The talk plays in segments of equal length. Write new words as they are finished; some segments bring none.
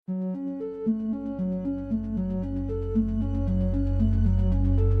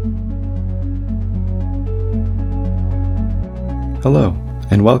Hello,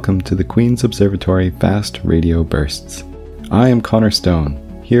 and welcome to the Queen's Observatory Fast Radio Bursts. I am Connor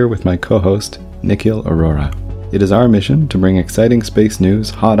Stone, here with my co-host, Nikhil Arora. It is our mission to bring exciting space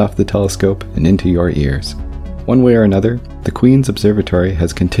news hot off the telescope and into your ears. One way or another, the Queen's Observatory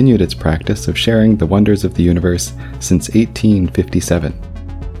has continued its practice of sharing the wonders of the universe since 1857.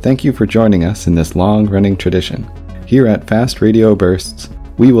 Thank you for joining us in this long-running tradition. Here at Fast Radio Bursts,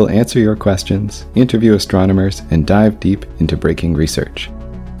 we will answer your questions, interview astronomers, and dive deep into breaking research.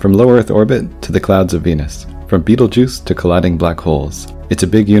 From low Earth orbit to the clouds of Venus, from Betelgeuse to colliding black holes, it's a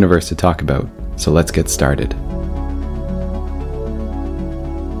big universe to talk about, so let's get started.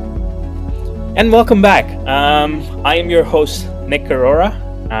 And welcome back. I am your host, Nick Arora,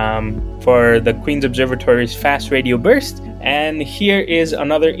 for the Queen's Observatory's Fast Radio Burst, and here is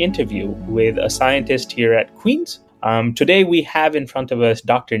another interview with a scientist here at Queen's. Today we have in front of us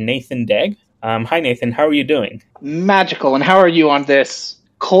Dr. Nathan Degg. Hi Nathan, how are you doing? Magical, and how are you on this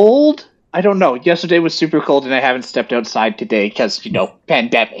cold? I don't know. Yesterday was super cold and I haven't stepped outside today because,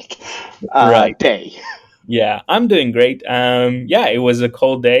 pandemic day. Yeah, I'm doing great. It was a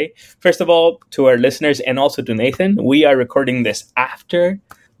cold day. First of all, to our listeners and also to Nathan, we are recording this after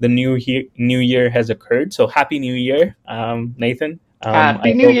the new year has occurred. So Happy New Year, Nathan.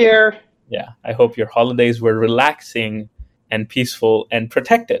 Happy New Year. Yeah, I hope your holidays were relaxing and peaceful and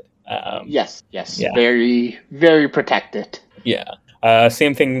protected. Yes. Yeah. Very, very protected. Yeah.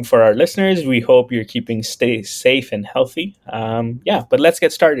 Same thing for our listeners. We hope you're stay safe and healthy. But let's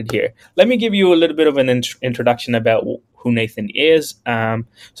get started here. Let me give you a little bit of an introduction about who Nathan is.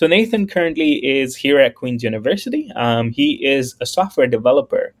 So Nathan currently is here at Queen's University. He is a software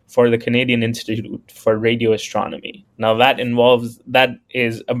developer for the Canadian Institute for Radio Astronomy. Now that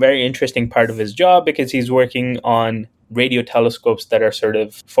is a very interesting part of his job because he's working on radio telescopes that are sort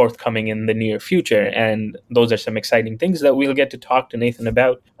of forthcoming in the near future. And those are some exciting things that we'll get to talk to Nathan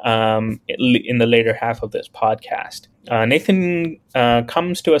about in the later half of this podcast. Nathan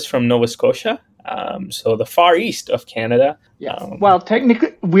comes to us from Nova Scotia, so the far east of Canada. Yeah. Well,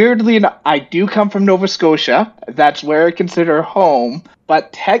 technically, weirdly enough, I do come from Nova Scotia. That's where I consider home.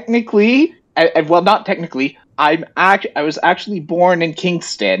 But technically, not technically, I was actually born in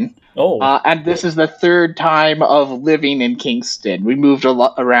Kingston. Oh. And this is the third time of living in Kingston. We moved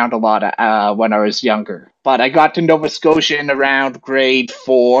around a lot when I was younger. But I got to Nova Scotia in around grade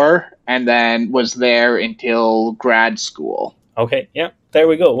 4 and then was there until grad school. Okay, yeah, there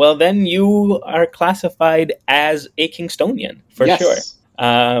we go. Well, then you are classified as a Kingstonian, for sure.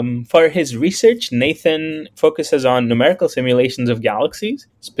 For his research, Nathan focuses on numerical simulations of galaxies,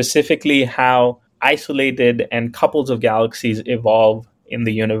 specifically how isolated and couples of galaxies evolve in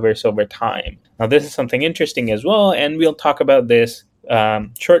the universe over time. Now, this is something interesting as well, and we'll talk about this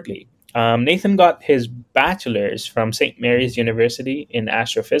shortly. Nathan got his bachelor's from St. Mary's University in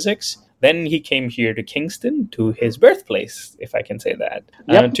astrophysics. Then he came here to Kingston, to his birthplace, if I can say that,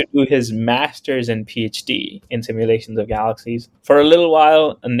 to do his master's and PhD in simulations of galaxies. For a little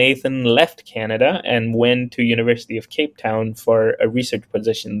while, Nathan left Canada and went to University of Cape Town for a research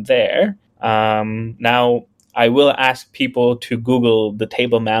position there. Now, I will ask people to Google the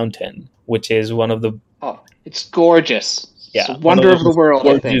Table Mountain, which is one of the... Oh, it's gorgeous. Yeah, it's a wonder of the world,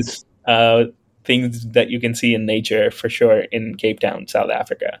 I think. Things that you can see in nature, for sure, in Cape Town, South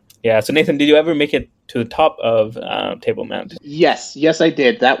Africa. Yeah, so Nathan, did you ever make it to the top of Table Mountain? Yes, I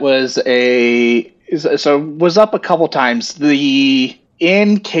did. That was was up a couple times.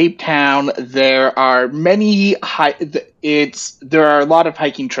 In Cape Town, there are many there are a lot of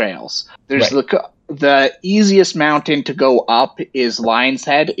hiking trails. There's the easiest mountain to go up is Lion's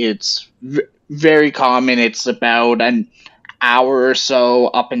Head. It's very common. It's about an hour or so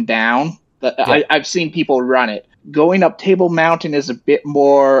up and down. I've seen people run it. Going up Table Mountain is a bit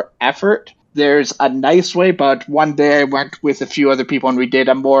more effort. There's a nice way, but one day I went with a few other people and we did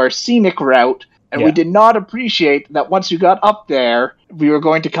a more scenic route. And we did not appreciate that once you got up there, we were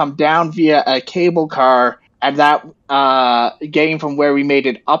going to come down via a cable car. And that getting from where we made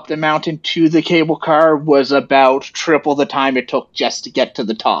it up the mountain to the cable car was about triple the time it took just to get to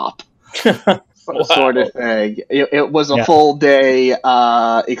the top. Wow. Sort of thing. It was a full day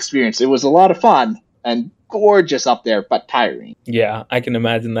experience. It was a lot of fun and gorgeous up there, but tiring. Yeah, I can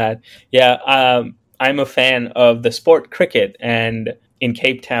imagine that. Yeah, I'm a fan of the sport cricket, and in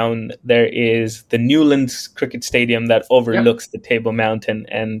Cape Town there is the Newlands Cricket Stadium that overlooks the Table Mountain,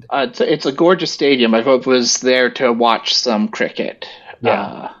 and it's a gorgeous stadium. I was there to watch some cricket.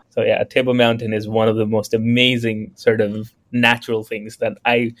 So Table Mountain is one of the most amazing sort of natural things that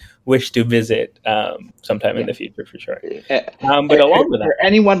I wish to visit sometime in the future for sure. But along with that, for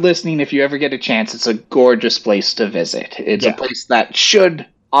anyone listening, if you ever get a chance, it's a gorgeous place to visit. It's a place that should,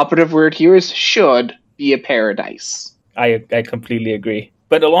 operative word here is should, be a paradise. I completely agree.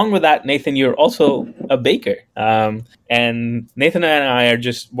 But along with that, Nathan, you're also a baker. And Nathan and I are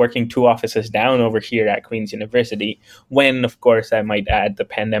just working 2 offices down over here at Queen's University when, of course, I might add, the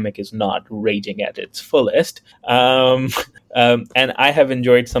pandemic is not raging at its fullest. And I have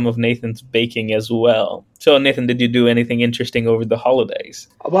enjoyed some of Nathan's baking as well. So, Nathan, did you do anything interesting over the holidays?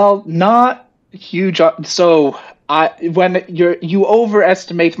 Well, not huge. So when you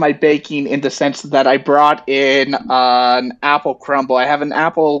overestimate my baking in the sense that I brought in an apple crumble. I have an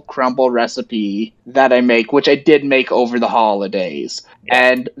apple crumble recipe that I make, which I did make over the holidays.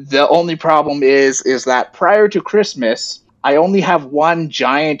 And the only problem is that prior to Christmas, I only have one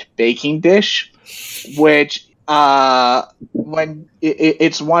giant baking dish, which when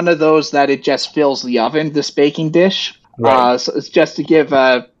it's one of those that it just fills the oven, this baking dish. Right. So it's just to give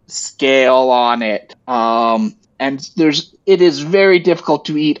a scale on it. And it is very difficult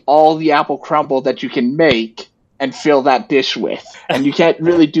to eat all the apple crumble that you can make and fill that dish with. And you can't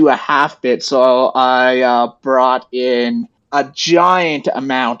really do a half bit, so I brought in a giant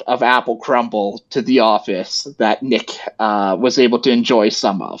amount of apple crumble to the office that Nick was able to enjoy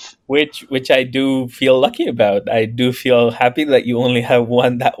some of. Which I do feel lucky about. I do feel happy that you only have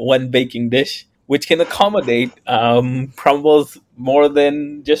one baking dish, which can accommodate crumbles more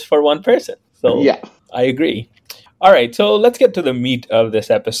than just for one person. So yeah. I agree. All right, so let's get to the meat of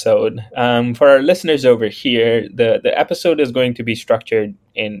this episode. For our listeners over here, the episode is going to be structured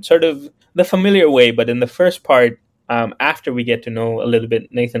in sort of the familiar way, but in the first part, after we get to know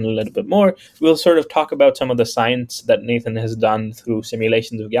Nathan a little bit more, we'll sort of talk about some of the science that Nathan has done through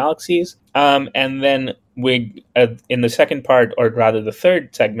simulations of galaxies. And then in the second part, or rather the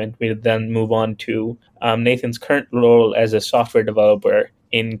third segment, we'll then move on to Nathan's current role as a software developer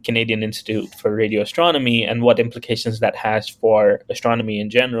in Canadian Institute for Radio Astronomy and what implications that has for astronomy in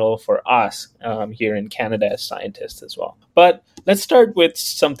general for us here in Canada as scientists as well. But let's start with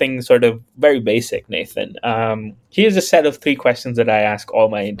something sort of very basic, Nathan. Here's a set of 3 questions that I ask all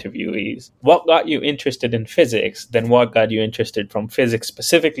my interviewees. What got you interested in physics? Then what got you interested from physics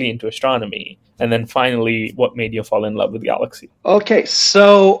specifically into astronomy? And then finally, what made you fall in love with galaxies? Okay,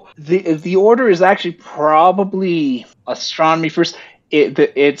 so the order is actually probably astronomy first.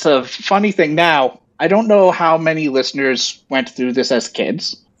 It's a funny thing now. I don't know how many listeners went through this as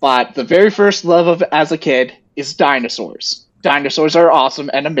kids, but the very first love as a kid is dinosaurs. Dinosaurs are awesome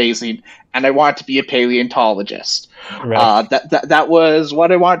and amazing, and I wanted to be a paleontologist. Right. That was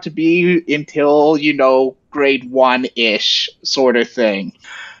what I wanted to be until, grade 1-ish sort of thing.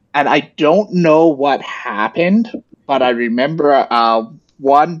 And I don't know what happened, but I remember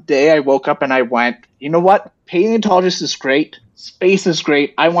one day I woke up and I went, you know what? Paleontologist is great. Space is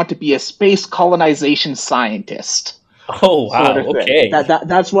great. I want to be a space colonization scientist. Oh, wow. Sort of okay.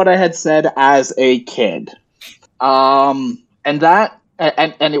 That's what I had said as a kid. And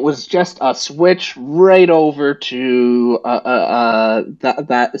it was just a switch right over to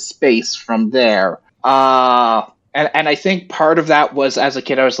that space from there. And I think part of that was, as a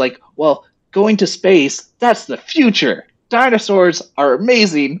kid, I was like, well, going to space, that's the future. Dinosaurs are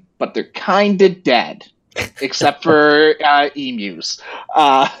amazing, but they're kind of dead. Except for emus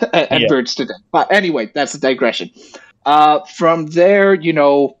and birds today. But anyway, that's a digression. From there,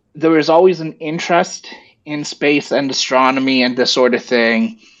 there was always an interest in space and astronomy and this sort of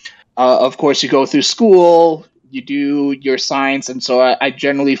thing. Of course, you go through school, you do your science, and so I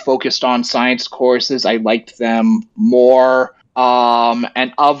generally focused on science courses. I liked them more,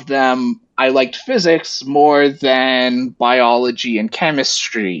 and of them, I liked physics more than biology and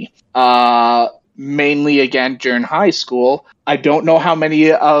chemistry. Mainly, again, during high school. I don't know how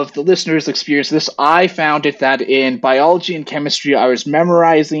many of the listeners experienced this. I found it that in biology and chemistry, I was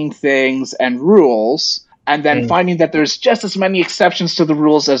memorizing things and rules, and then finding that there's just as many exceptions to the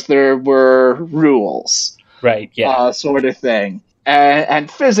rules as there were rules. Right, yeah. Sort of thing.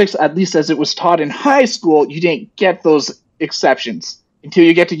 And physics, at least as it was taught in high school, you didn't get those exceptions until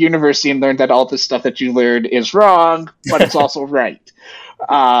you get to university and learn that all this stuff that you learned is wrong, but it's also right.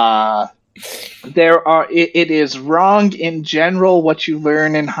 It is wrong in general what you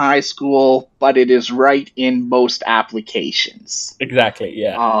learn in high school, but it is right in most applications. Exactly,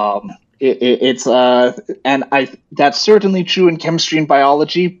 yeah. That's certainly true in chemistry and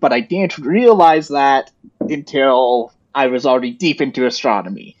biology, but I didn't realize that until I was already deep into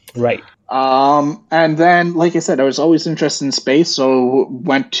astronomy. Right. And then, like I said, I was always interested in space, so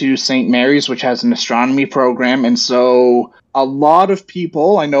went to St. Mary's, which has an astronomy program, and so a lot of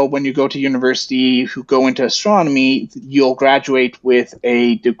people, I know when you go to university who go into astronomy, you'll graduate with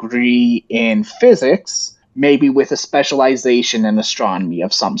a degree in physics, maybe with a specialization in astronomy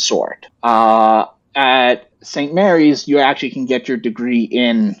of some sort. At St. Mary's, you actually can get your degree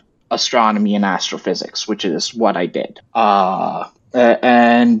in astronomy and astrophysics, which is what I did.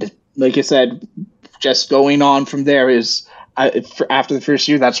 And like I said, just going on from there is, after the first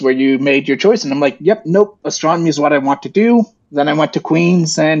year, that's where you made your choice. And I'm like, yep, nope, astronomy is what I want to do. Then I went to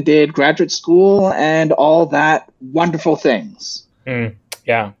Queen's and did graduate school and all that wonderful things.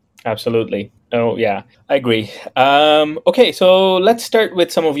 Yeah, absolutely. Oh, yeah, I agree. Okay, so let's start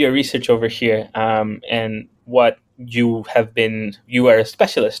with some of your research over here and what you are a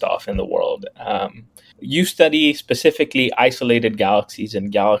specialist of in the world. You study specifically isolated galaxies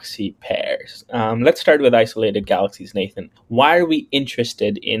and galaxy pairs. Let's start with isolated galaxies, Nathan. Why are we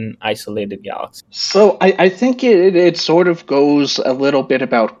interested in isolated galaxies? So I think it sort of goes a little bit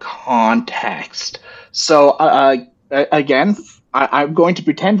about context. So again, I'm going to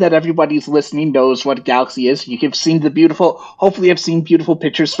pretend that everybody's listening knows what a galaxy is. You have seen hopefully have seen beautiful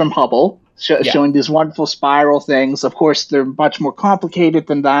pictures from Hubble showing these wonderful spiral things. Of course, they're much more complicated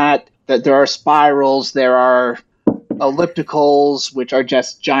than that. That there are spirals, there are ellipticals, which are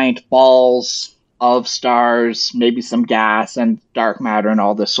just giant balls of stars, maybe some gas and dark matter and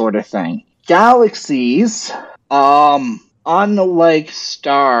all this sort of thing. Galaxies, unlike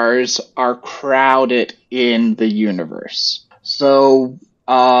stars, are crowded in the universe. So,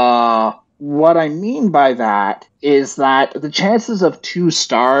 what I mean by that is that the chances of two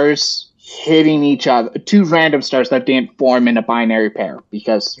stars hitting each other, two random stars that didn't form in a binary pair,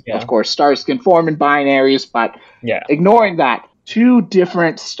 because of course stars can form in binaries, but ignoring that, two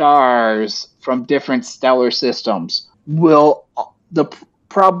different stars from different stellar systems the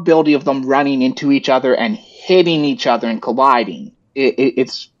probability of them running into each other and hitting each other and colliding,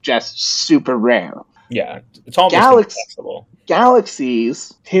 it's just super rare. Yeah, it's almost impossible.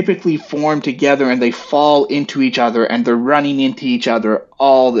 Galaxies typically form together and they fall into each other and they're running into each other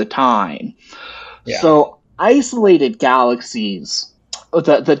all the time. Yeah. So isolated galaxies,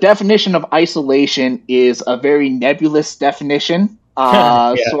 the definition of isolation is a very nebulous definition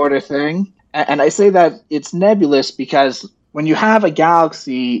sort of thing. And I say that it's nebulous because when you have a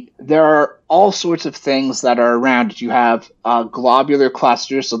galaxy, there are all sorts of things that are around it. You have globular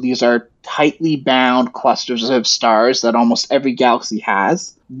clusters, so these are tightly bound clusters of stars that almost every galaxy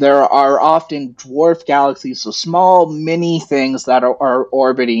has. There are often dwarf galaxies, so small mini things that are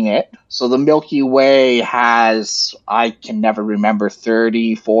orbiting it. So the Milky Way has, I can never remember,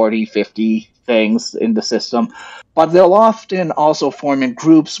 30, 40, 50 things in the system. But they'll often also form in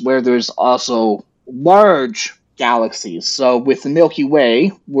groups where there's also large galaxies. So with the Milky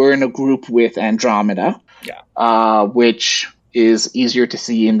Way, we're in a group with Andromeda, which is easier to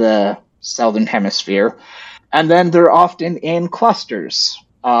see in the southern hemisphere. And then they're often in clusters.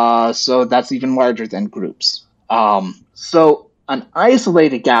 So that's even larger than groups. So an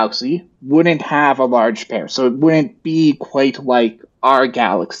isolated galaxy wouldn't have a large pair. So it wouldn't be quite like our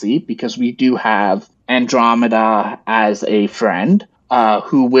galaxy, because we do have Andromeda as a friend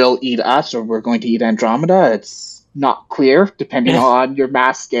who will eat us, or we're going to eat Andromeda. It's not clear, depending on your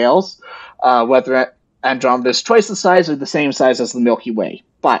mass scales, whether Andromeda is twice the size or the same size as the Milky Way.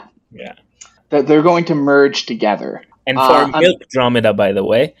 But they're going to merge together. And for Milkdromeda, by the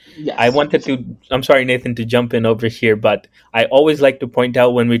way, I'm sorry, Nathan, to jump in over here, but I always like to point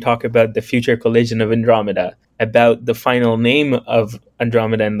out when we talk about the future collision of Andromeda, about the final name of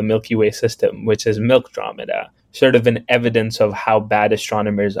Andromeda in the Milky Way system, which is Milkdromeda, sort of an evidence of how bad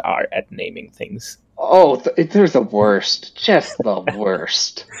astronomers are at naming things. Oh, they're the worst. Just the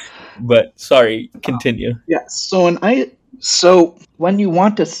worst. But, sorry, continue. So when you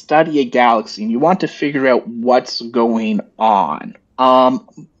want to study a galaxy and you want to figure out what's going on,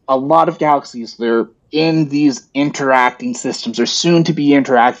 a lot of galaxies, they're in these interacting systems, or soon to be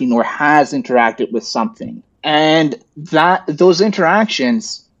interacting, or has interacted with something. And those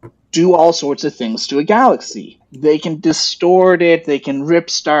interactions do all sorts of things to a galaxy. They can distort it, they can rip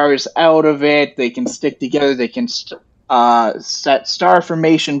stars out of it, they can stick together, they can set star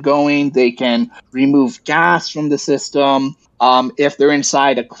formation going, they can remove gas from the system. If they're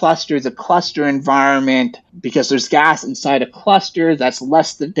inside a cluster, the cluster environment, because there's gas inside a cluster that's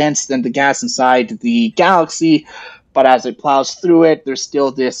less dense than the gas inside the galaxy, but as it plows through it, there's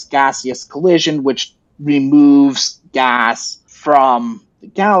still this gaseous collision which removes gas from the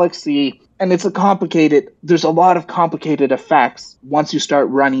galaxy. And there's a lot of complicated effects once you start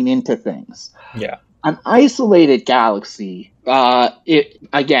running into things. Yeah. An isolated galaxy,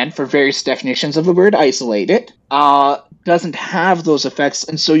 again, for various definitions of the word isolated, doesn't have those effects,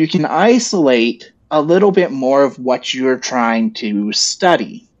 and so you can isolate a little bit more of what you're trying to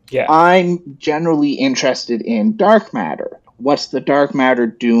study. Yeah. I'm generally interested in dark matter. What's the dark matter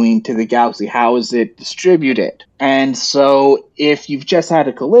doing to the galaxy? How is it distributed? And so if you've just had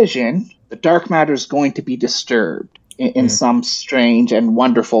a collision, the dark matter is going to be disturbed in some strange and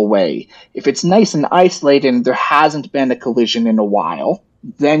wonderful way. If it's nice and isolated and there hasn't been a collision in a while,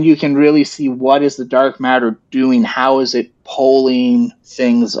 then you can really see what is the dark matter doing, how is it pulling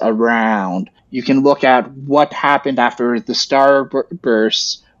things around. You can look at what happened after the star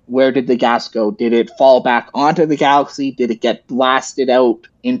bursts. Where did the gas go? Did it fall back onto the galaxy? Did it get blasted out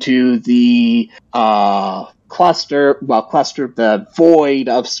into the the void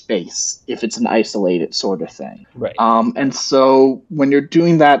of space, if it's an isolated sort of thing. Right. And so when you're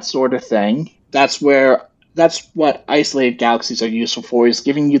doing that sort of thing, that's what isolated galaxies are useful for, is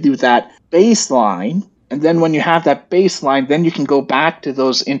giving you that baseline. And then when you have that baseline, then you can go back to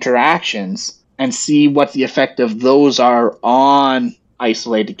those interactions and see what the effect of those are on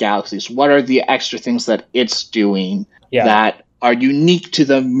isolated galaxies. What are the extra things that it's doing that are unique to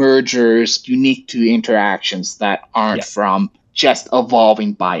the mergers, unique to interactions that aren't from just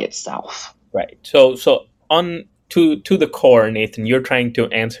evolving by itself. Right. So on to the core, Nathan, you're trying to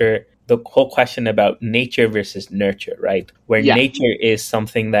answer the whole question about nature versus nurture, right? Where nature is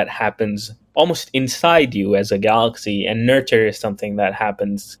something that happens almost inside you as a galaxy, and nurture is something that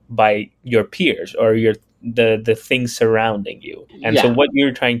happens by your peers or the things surrounding you. And so what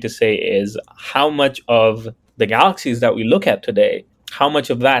you're trying to say is how much of the galaxies that we look at today, how much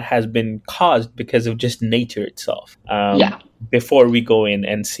of that has been caused because of just nature itself, before we go in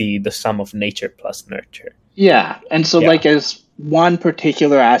and see the sum of nature plus nurture. Yeah, and so like as one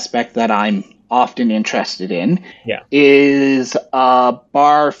particular aspect that I'm often interested in is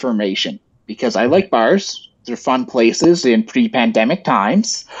bar formation, because I like bars. They're fun places in pre-pandemic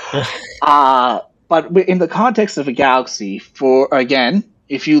times. But in the context of a galaxy,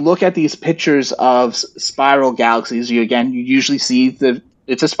 if you look at these pictures of spiral galaxies, you usually see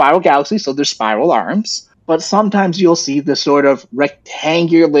it's a spiral galaxy, so there's spiral arms. But sometimes you'll see the sort of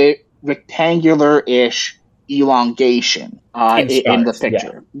rectangular-ish elongation in the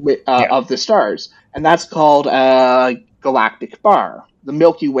picture of the stars. And that's called a galactic bar. The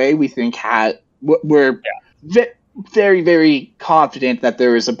Milky Way, we think, we're very, very confident that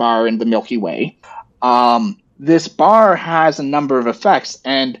there is a bar in the Milky Way. This bar has a number of effects,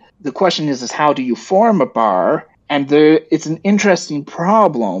 and the question is how do you form a bar? And it's an interesting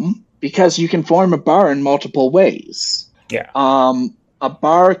problem because you can form a bar in multiple ways. A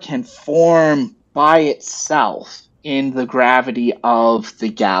bar can form by itself in the gravity of the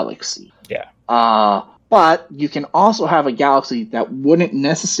galaxy. But you can also have a galaxy that wouldn't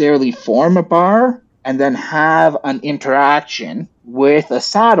necessarily form a bar and then have an interaction with a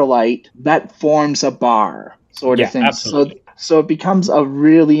satellite that forms a bar, sort of thing. Absolutely. So it becomes a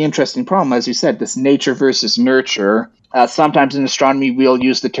really interesting problem, as you said, this nature versus nurture. Sometimes in astronomy, we'll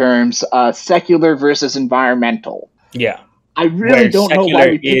use the terms secular versus environmental. I really don't know why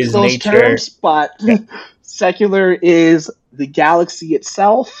we pick those terms, but secular is the galaxy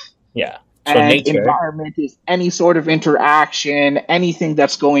itself. So and nature. Environment is any sort of interaction, anything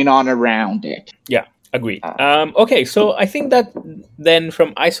that's going on around it. Agreed. Okay, so I think that then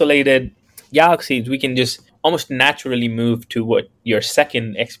from isolated galaxies, we can just almost naturally move to what your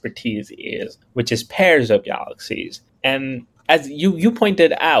second expertise is, which is pairs of galaxies. And as you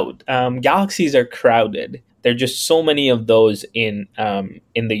pointed out, galaxies are crowded. There are just so many of those in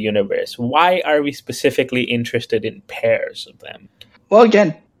the universe. Why are we specifically interested in pairs of them? Well,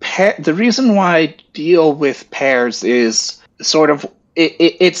 again, the reason why I deal with pairs is sort of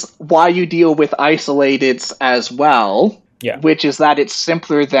it's why you deal with isolateds as well, which is that it's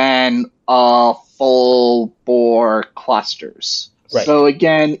simpler than full Bohr clusters. Right. So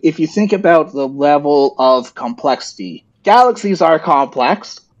again, if you think about the level of complexity, galaxies are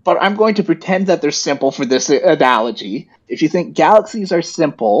complex, but I'm going to pretend that they're simple for this analogy. If you think galaxies are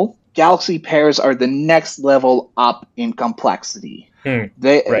simple, galaxy pairs are the next level up in complexity.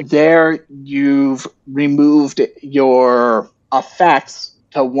 There you've removed your effects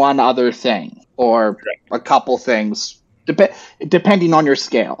to one other thing or a couple things, depending on your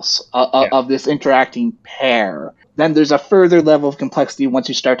scales of this interacting pair. Then there's a further level of complexity once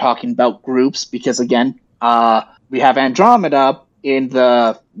you start talking about groups, because again, we have Andromeda in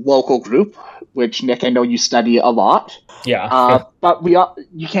the local group, which, Nick, I know you study a lot. But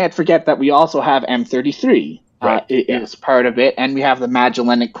you can't forget that we also have M33. Is part of it, and we have the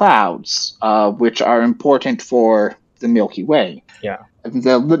Magellanic Clouds, which are important for the Milky Way.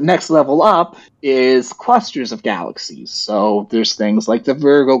 the next level up is clusters of galaxies. So there's things like the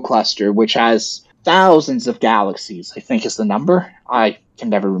Virgo cluster, which has thousands of galaxies, I think is the number. I can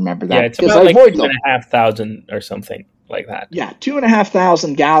never remember that. Yeah, it's about like 2,500 or something like that. Yeah,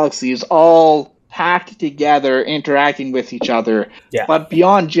 2,500 galaxies all packed together, interacting with each other. Yeah. But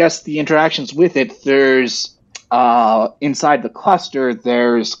beyond just the interactions with it, there's inside the cluster,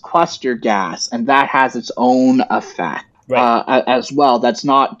 there's cluster gas, and that has its own effect as well. That's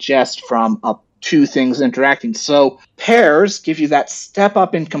not just from two things interacting. So pairs give you that step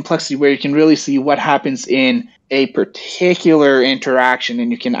up in complexity where you can really see what happens in a particular interaction,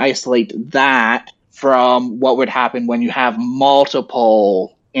 and you can isolate that from what would happen when you have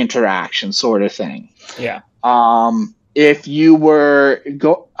multiple interactions, sort of thing. Yeah. If you were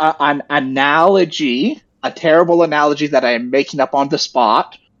an analogy, a terrible analogy that I am making up on the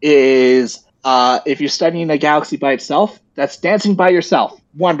spot is if you're studying a galaxy by itself, that's dancing by yourself.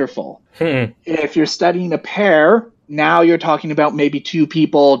 Wonderful. If you're studying a pair, now you're talking about maybe two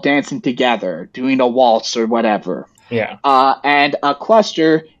people dancing together, doing a waltz or whatever. Yeah. And a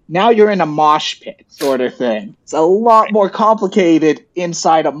cluster, now you're in a mosh pit sort of thing. It's a lot more complicated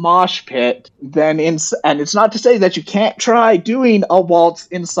inside a mosh pit than and it's not to say that you can't try doing a waltz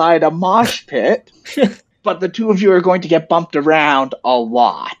inside a mosh pit, but the two of you are going to get bumped around a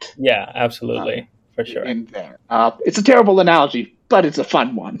lot. Yeah, absolutely. For sure. In there. It's a terrible analogy, but it's a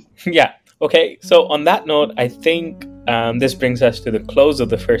fun one. Yeah. Okay, so on that note, I think this brings us to the close of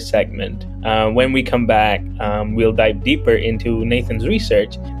the first segment. When we come back, we'll dive deeper into Nathan's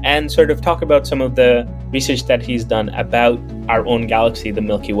research and sort of talk about some of the research that he's done about our own galaxy, the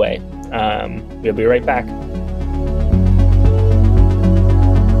Milky Way. We'll be right back.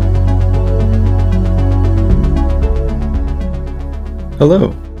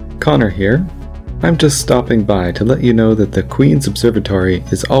 Hello, Connor here. I'm just stopping by to let you know that the Queen's Observatory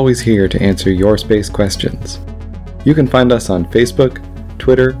is always here to answer your space questions. You can find us on Facebook,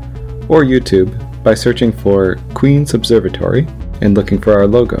 Twitter, or YouTube by searching for Queen's Observatory and looking for our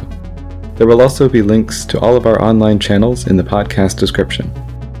logo. There will also be links to all of our online channels in the podcast description.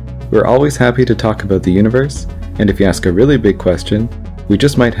 We're always happy to talk about the universe, and if you ask a really big question, we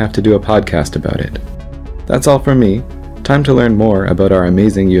just might have to do a podcast about it. That's all from me. Time to learn more about our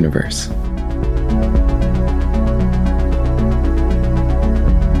amazing universe.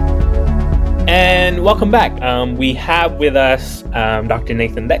 And welcome back. We have with us Dr.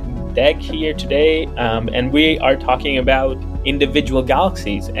 Nathan Degg here today, and we are talking about individual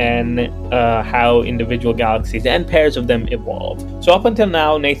galaxies and how individual galaxies and pairs of them evolve. So up until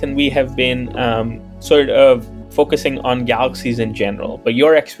now, Nathan, we have been sort of focusing on galaxies in general, but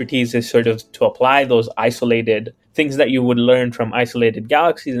your expertise is sort of to apply those isolated things that you would learn from isolated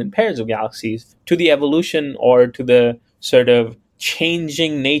galaxies and pairs of galaxies to the evolution or to the sort of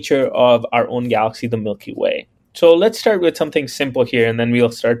changing nature of our own galaxy, the Milky Way. So let's start with something simple here, and then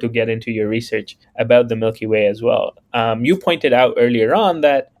we'll start to get into your research about the Milky Way as well. You pointed out earlier on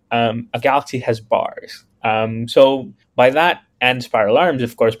that a galaxy has bars. So by that, and spiral arms,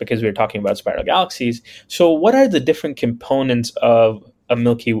 of course, because we're talking about spiral galaxies. So what are the different components of the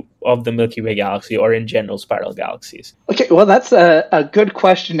Milky Way galaxy, or in general spiral galaxies? Okay, well, that's a good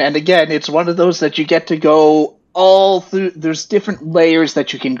question. And again, it's one of those that you get to go all through. There's different layers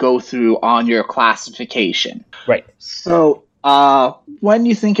that you can go through on your classification. Right. So when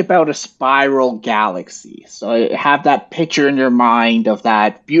you think about a spiral galaxy, so have that picture in your mind of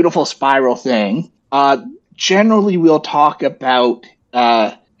that beautiful spiral thing. Generally, we'll talk about,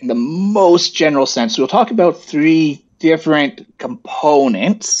 in the most general sense, we'll talk about three different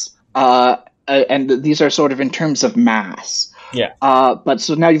components, and these are sort of in terms of mass. Yeah. But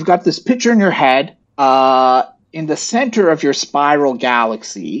so now you've got this picture in your head. In the center of your spiral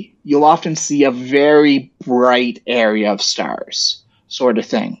galaxy, you'll often see a very bright area of stars, sort of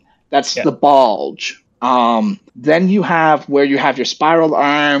thing. That's the bulge. Then you have where you have your spiral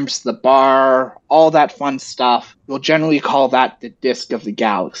arms, the bar, all that fun stuff. We'll generally call that the disk of the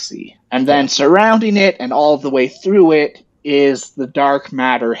galaxy. And then surrounding it and all the way through it is the dark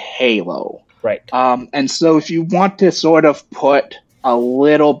matter halo. Right. And so if you want to sort of put a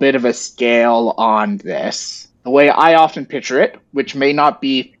little bit of a scale on this, the way I often picture it, which may not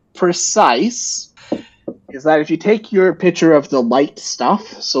be precise, is that if you take your picture of the light stuff,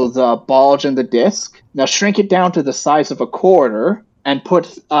 so the bulge and the disk, now shrink it down to the size of a quarter and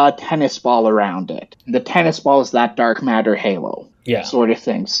put a tennis ball around it. The tennis ball is that dark matter halo, sort of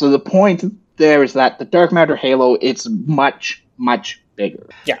thing. So the point there is that the dark matter halo, it's much, much bigger.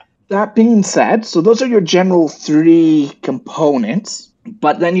 Yeah. That being said, so those are your general three components,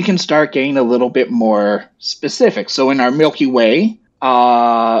 but then you can start getting a little bit more specific. So in our Milky Way,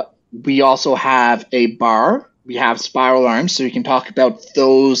 We also have a bar. We have spiral arms, so you can talk about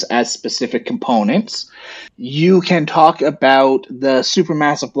those as specific components. You can talk about the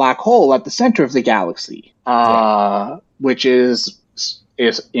supermassive black hole at the center of the galaxy, which is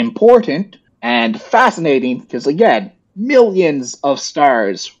important and fascinating because, again, millions of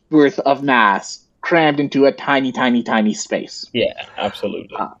stars worth of mass crammed into a tiny, tiny, tiny space. Yeah,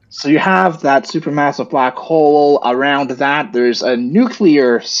 absolutely. So you have that supermassive black hole. Around that, there's a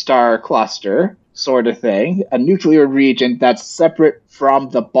nuclear star cluster sort of thing, a nuclear region that's separate from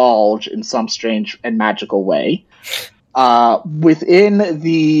the bulge in some strange and magical way. Within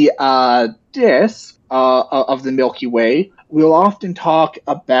the disk of the Milky Way, we'll often talk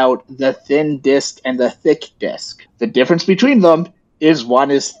about the thin disk and the thick disk. The difference between them is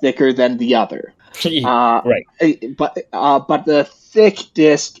one is thicker than the other. Right. But the thick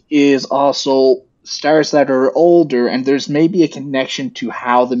disk is also stars that are older, and there's maybe a connection to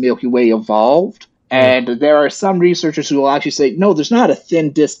how the Milky Way evolved. And there are some researchers who will actually say, no, there's not a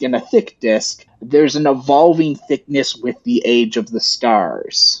thin disk and a thick disk. There's an evolving thickness with the age of the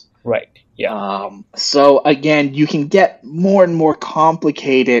stars. Right. Yeah. So again, you can get more and more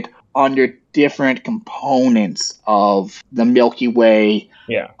complicated on your different components of the Milky Way.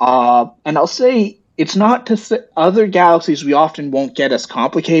 Yeah. And I'll say it's not to say other galaxies we often won't get as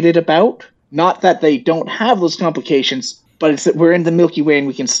complicated about. Not that they don't have those complications, but it's that we're in the Milky Way and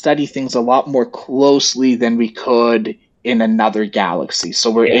we can study things a lot more closely than we could in another galaxy.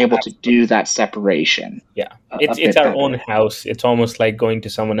 So we're able to do that separation. Yeah. It's our own house. It's almost like going to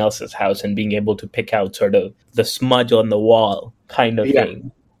someone else's house and being able to pick out sort of the smudge on the wall kind of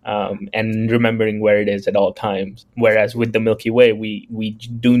thing. And remembering where it is at all times. Whereas with the Milky Way, we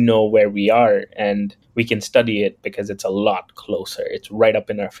do know where we are and we can study it because it's a lot closer. It's right up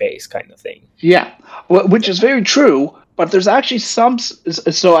in our face kind of thing. Yeah, which is very true, but there's actually some...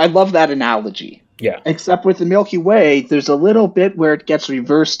 So I love that analogy. Yeah. Except with the Milky Way, there's a little bit where it gets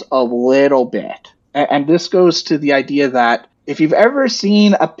reversed a little bit. And this goes to the idea that if you've ever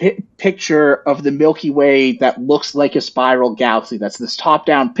seen a picture of the Milky Way that looks like a spiral galaxy, that's this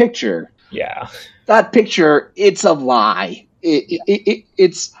top-down picture. Yeah. That picture, it's a lie.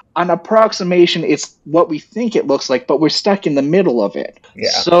 It's an approximation. It's what we think it looks like, but we're stuck in the middle of it. Yeah.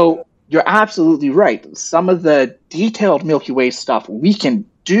 So you're absolutely right. Some of the detailed Milky Way stuff we can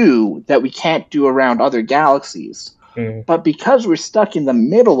do that we can't do around other galaxies. But because we're stuck in the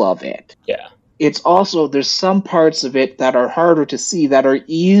middle of it, it's also, there's some parts of it that are harder to see that are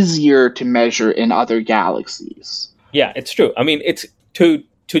easier to measure in other galaxies. Yeah, it's true. I mean, it's to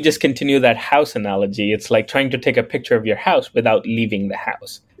just continue that house analogy, it's like trying to take a picture of your house without leaving the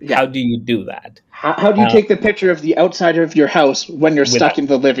house. Yeah. How do you do that? How do you take the picture of the outside of your house when you're stuck in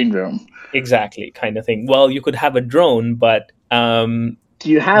the living room? Exactly, kind of thing. Well, you could have a drone, but... do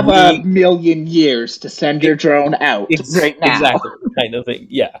you have a million years to send your drone out right now? Exactly, kind of thing,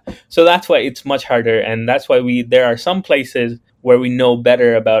 yeah. So that's why it's much harder, and that's why there are some places where we know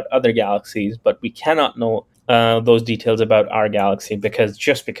better about other galaxies, but we cannot know those details about our galaxy because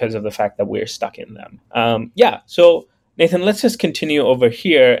of the fact that we're stuck in them. So Nathan, let's just continue over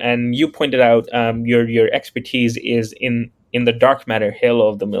here, and you pointed out your expertise is in the dark matter halo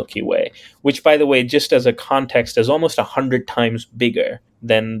of the Milky Way, which, by the way, just as a context, is almost 100 times bigger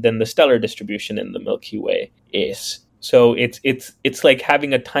than the stellar distribution in the Milky Way is. So it's like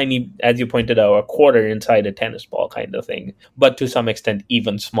having a tiny, as you pointed out, a quarter inside a tennis ball kind of thing, but to some extent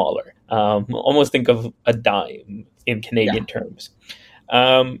even smaller. Almost think of a dime in Canadian terms.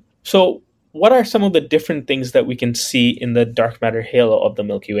 So what are some of the different things that we can see in the dark matter halo of the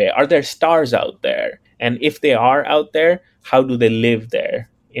Milky Way? Are there stars out there? And if they are out there, how do they live there?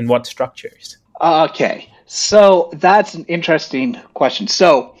 In what structures? Okay, so that's an interesting question.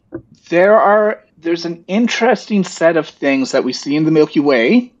 So there's an interesting set of things that we see in the Milky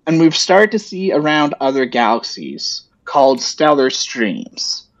Way, and we've started to see around other galaxies called stellar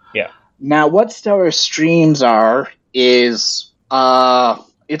streams. Yeah. Now, what stellar streams are is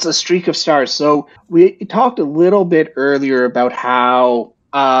it's a streak of stars. So we talked a little bit earlier about how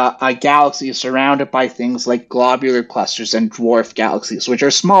a galaxy is surrounded by things like globular clusters and dwarf galaxies, which are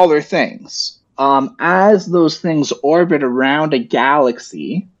smaller things. As those things orbit around a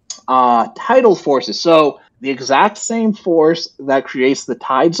galaxy, tidal forces, so the exact same force that creates the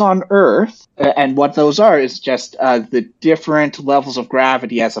tides on Earth, and what those are is just the different levels of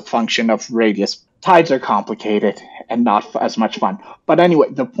gravity as a function of radius. Tides are complicated and not as much fun. But anyway,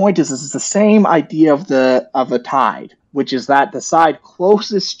 the point is it's the same idea of a tide, which is that the side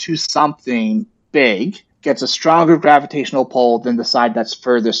closest to something big gets a stronger gravitational pull than the side that's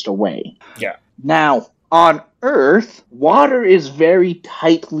furthest away. Yeah. Now, on Earth, water is very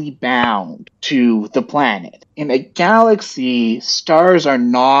tightly bound to the planet. In a galaxy, stars are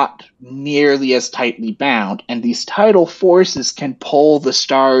not nearly as tightly bound, and these tidal forces can pull the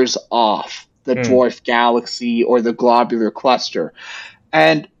stars off the dwarf galaxy or the globular cluster.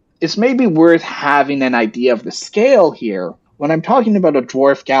 And it's maybe worth having an idea of the scale here. When I'm talking about a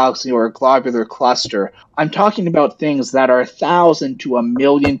dwarf galaxy or a globular cluster, I'm talking about things that are 1,000 to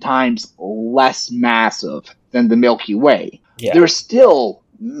 1,000,000 times less massive than the Milky Way. Yeah. They're still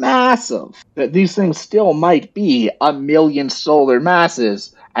massive. These things still might be 1,000,000 solar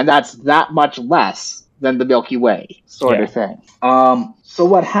masses, and that's that much less than the Milky Way, sort of thing. So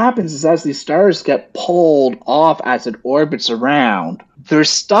what happens is as these stars get pulled off as it orbits around, they're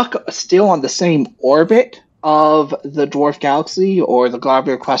stuck still on the same orbit of the dwarf galaxy or the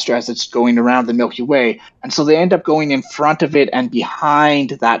globular cluster as it's going around the Milky Way. And so they end up going in front of it and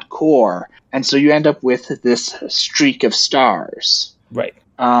behind that core. And so you end up with this streak of stars. Right.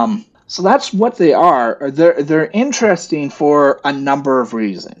 So that's what they are. They're interesting for a number of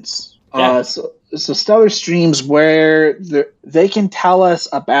reasons. Yeah. So stellar streams, where they can tell us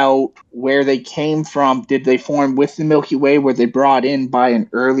about where they came from. Did they form with the Milky Way? Were they brought in by an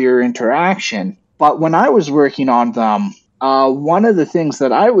earlier interaction? But when I was working on them, one of the things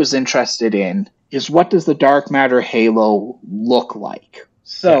that I was interested in is what does the dark matter halo look like?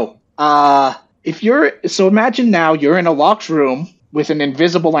 So, imagine now you're in a locked room with an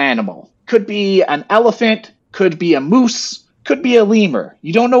invisible animal. Could be an elephant, could be a moose, could be a lemur.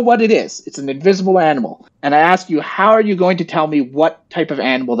 You don't know what it is. It's an invisible animal. And I ask you, how are you going to tell me what type of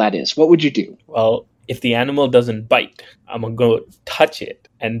animal that is? What would you do? Well, if the animal doesn't bite, I'm going to go touch it.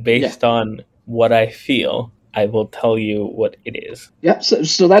 And based on what I feel, I will tell you what it is. Yep,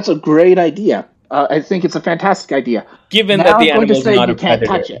 so that's a great idea. I think it's a fantastic idea. Given now that the I'm animal is not a can't predator,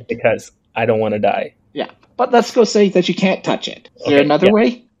 touch it. because I don't want to die. Yeah, but let's go say that you can't touch it. Is there another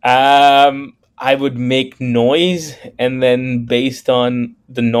way? I would make noise, and then based on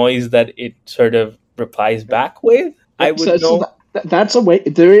the noise that it sort of replies back with, I would know. So that's a way.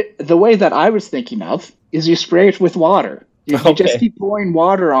 The way that I was thinking of is you spray it with water. You just keep pouring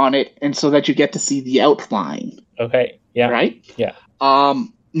water on it, and so that you get to see the outline. Okay. Yeah. Right? Yeah.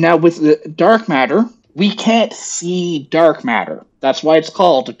 Now, with the dark matter, we can't see dark matter. That's why it's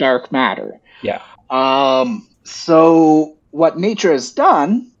called dark matter. Yeah. So what nature has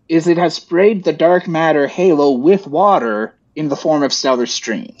done is it has sprayed the dark matter halo with water in the form of stellar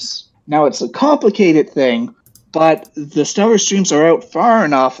streams. Now, it's a complicated thing, but the stellar streams are out far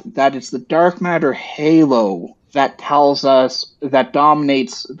enough that it's the dark matter halo that tells us, that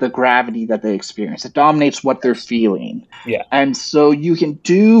dominates the gravity that they experience. It dominates what they're feeling. Yeah. And so you can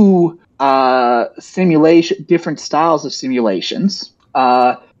do different styles of simulations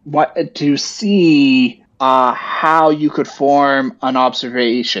to see how you could form an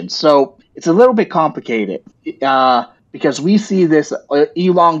observation. So it's a little bit complicated because we see this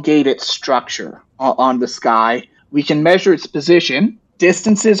elongated structure on the sky. We can measure its position.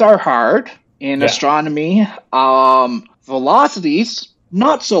 Distances are hard. In astronomy, velocities,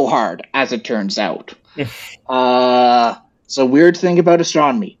 not so hard, as it turns out. So weird thing about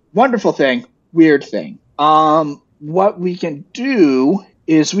astronomy. Wonderful thing, weird thing. What we can do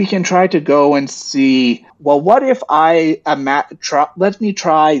is we can try to go and see, well, what if let me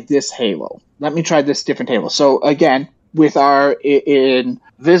try this halo. Let me try this different halo. So again, with our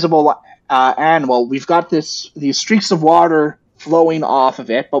invisible animal, we've got these streaks of water flowing off of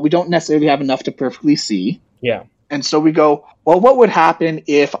it, but we don't necessarily have enough to perfectly see. Yeah. And so we go, well, what would happen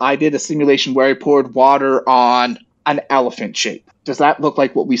if I did a simulation where I poured water on an elephant shape? Does that look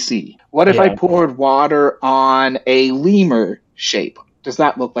like what we see? What if I poured water on a lemur shape? Does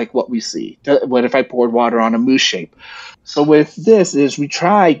that look like what we see? What if I poured water on a moose shape? So with this is we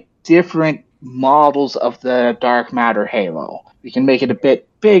try different models of the dark matter halo. We can make it a bit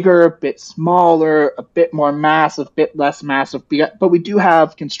bigger, a bit smaller, a bit more massive, a bit less massive. But we do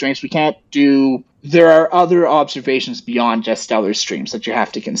have constraints. We can't do... There are other observations beyond just stellar streams that you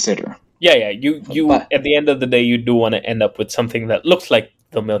have to consider. Yeah. You at the end of the day, you do want to end up with something that looks like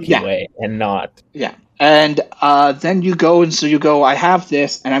the Milky Way and not... Yeah. And then you go, I have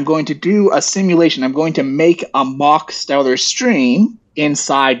this, and I'm going to do a simulation. I'm going to make a mock stellar stream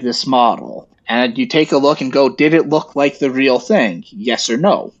inside this model. And you take a look and go, did it look like the real thing? Yes or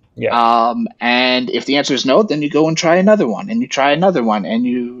no? Yeah. And if the answer is no, then you go and try another one, and you try another one, and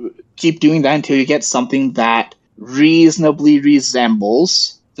you keep doing that until you get something that reasonably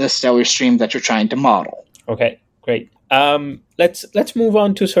resembles the stellar stream that you're trying to model. Okay, great. Let's move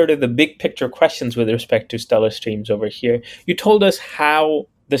on to sort of the big picture questions with respect to stellar streams over here. You told us how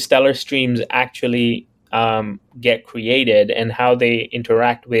the stellar streams actually get created and how they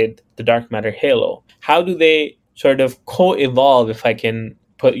interact with the dark matter halo. How do they sort of co-evolve, if I can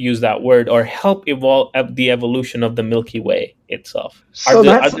use that word, or help evolve the evolution of the Milky Way itself? Are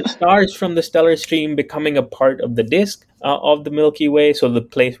the stars from the stellar stream becoming a part of the disk of the Milky Way, so the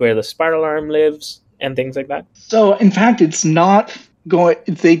place where the spiral arm lives and things like that? So, in fact, it's not going.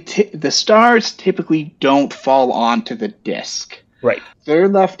 The stars typically don't fall onto the disk. Right. They're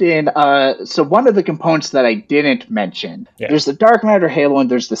left in. So one of the components that I didn't mention, there's the dark matter halo and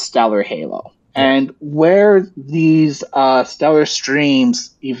there's the stellar halo. And where these stellar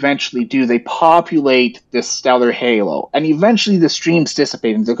streams eventually do, they populate this stellar halo. And eventually the streams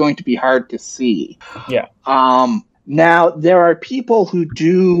dissipate and they're going to be hard to see. Yeah. Now, there are people who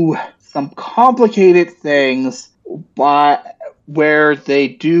do some complicated things where they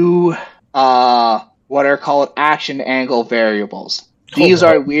do what are called action angle variables. These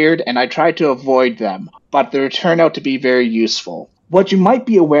are weird, and I try to avoid them, but they turn out to be very useful. What you might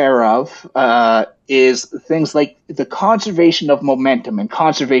be aware of is things like the conservation of momentum and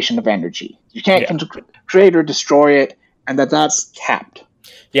conservation of energy. You can't create or destroy it, and that's kept.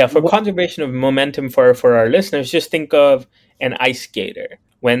 Yeah, for conservation of momentum for our listeners, just think of an ice skater.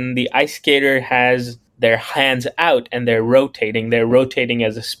 When the ice skater has their hands out and they're rotating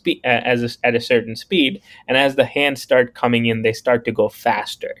at a certain speed, and as the hands start coming in, they start to go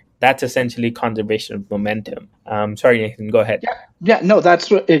faster. That's essentially conservation of momentum. Sorry, Nathan, go ahead. No,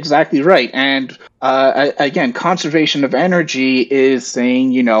 that's exactly right. And again, conservation of energy is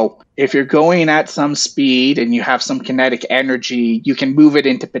saying, if you're going at some speed and you have some kinetic energy, you can move it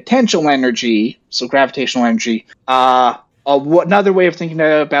into potential energy, so gravitational energy. Another way of thinking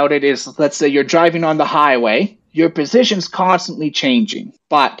about it is, let's say you're driving on the highway, your position's constantly changing,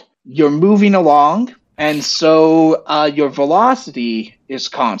 but you're moving along, and so your velocity is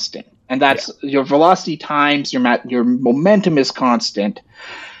constant. And that's your velocity times your momentum is constant.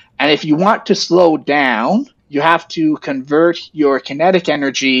 And if you want to slow down, you have to convert your kinetic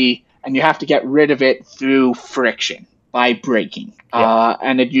energy, and you have to get rid of it through friction by braking.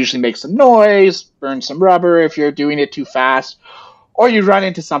 And it usually makes some noise, burns some rubber if you're doing it too fast, or you run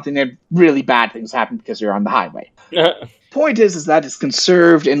into something and really bad things happen because you're on the highway. Point is that it's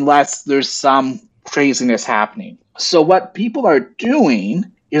conserved unless there's some craziness happening. So what people are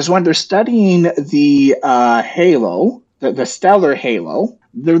doing is, when they're studying the halo, the stellar halo,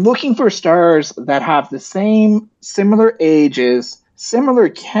 they're looking for stars that have the similar ages, similar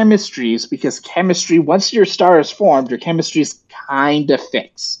chemistries, because chemistry, once your star is formed, your chemistry is kind of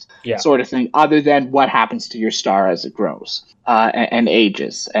fixed, sort of thing, other than what happens to your star as it grows and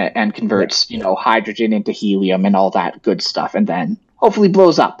ages and converts, hydrogen into helium and all that good stuff, and then hopefully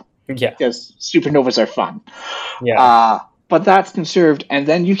blows up. Yeah. Because supernovas are fun. Yeah. But that's conserved. And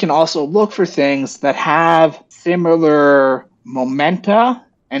then you can also look for things that have similar momenta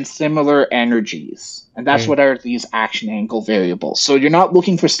and similar energies. And that's what are these action angle variables. So you're not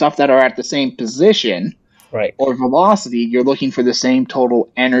looking for stuff that are at the same position or velocity. You're looking for the same total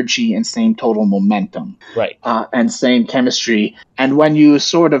energy and same total momentum. And same chemistry. And when you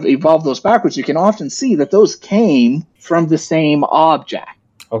sort of evolve those backwards, you can often see that those came from the same object.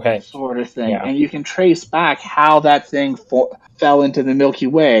 Sort of thing. And you can trace back how that thing fell into the Milky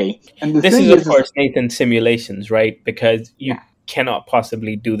Way. And this is, of course, Nathan, simulations, right? Because you cannot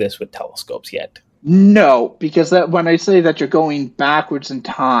possibly do this with telescopes yet. No, because when I say that, you're going backwards in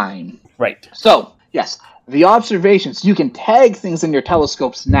time. Right. So, yes, the observations, you can tag things in your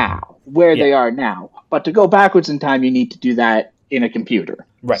telescopes now, where they are now. But to go backwards in time, you need to do that in a computer.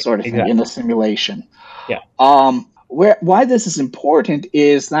 Sort of thing, in a simulation. Why this is important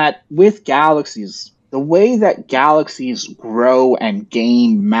is that with galaxies, the way that galaxies grow and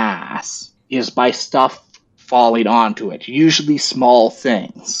gain mass is by stuff falling onto it, usually small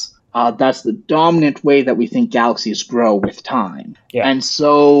things. That's the dominant way that we think galaxies grow with time. And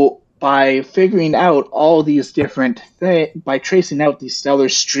so by figuring out all these different by tracing out these stellar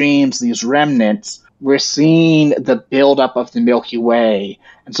streams, these remnants, we're seeing the buildup of the Milky Way.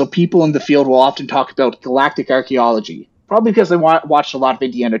 And so people in the field will often talk about galactic archaeology, probably because they watched a lot of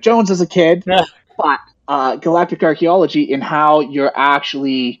Indiana Jones as a kid, but galactic archaeology in how you're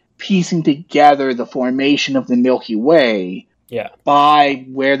actually piecing together the formation of the Milky Way by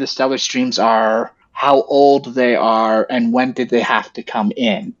where the stellar streams are, how old they are, and when did they have to come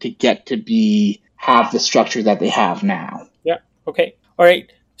in to get to have the structure that they have now. Okay. All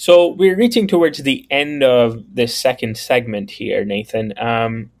right. So we're reaching towards the end of this second segment here, Nathan.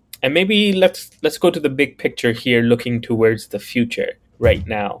 And maybe let's go to the big picture here, looking towards the future right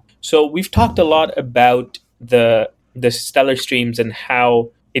now. So we've talked a lot about the stellar streams and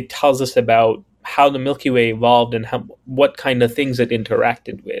how it tells us about how the Milky Way evolved and what kind of things it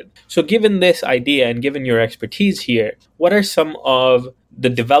interacted with. So given this idea and given your expertise here, what are some of the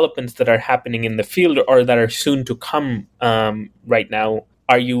developments that are happening in the field or that are soon to come right now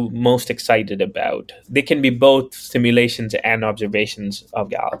are you most excited about? They can be both simulations and observations of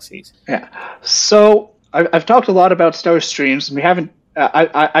galaxies. Yeah. So I've talked a lot about stellar streams. We haven't.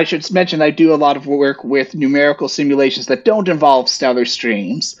 I should mention I do a lot of work with numerical simulations that don't involve stellar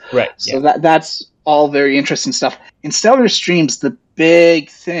streams. Right. So that's all very interesting stuff. In stellar streams, the big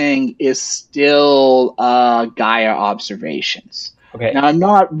thing is still Gaia observations. Okay. Now, I'm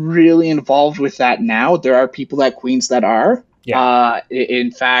not really involved with that now. There are people at Queen's that are. Yeah.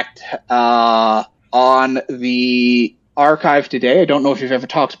 In fact, on the archive today, I don't know if you've ever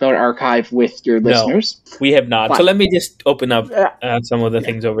talked about archive with your listeners. No, we have not. So let me just open up some of the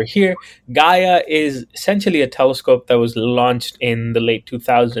things over here. Gaia is essentially a telescope that was launched in the late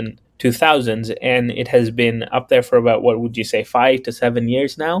 2000s, and it has been up there for about, what would you say, 5 to 7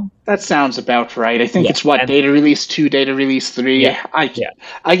 years now? That sounds about right. I think it's data release 2, data release 3.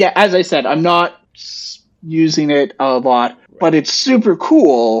 As I said, I'm not using it a lot, but it's super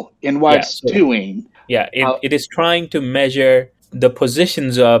cool in what it's doing. Yeah, it is trying to measure the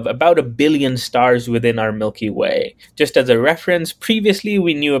positions of about 1 billion stars within our Milky Way. Just as a reference, previously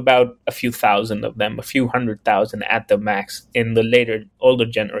we knew about a few thousand of them, a few 100,000 at the max in the older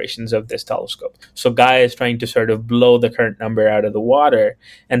generations of this telescope. So Gaia is trying to sort of blow the current number out of the water,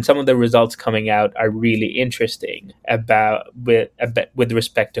 and some of the results coming out are really interesting with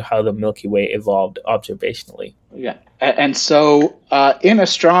respect to how the Milky Way evolved observationally. Yeah, and so in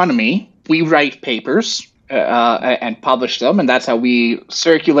astronomy, we write papers and publish them, and that's how we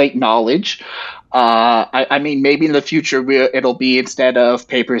circulate knowledge. I mean, maybe in the future it'll be, instead of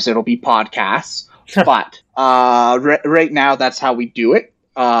papers, it'll be podcasts. But right now, that's how we do it.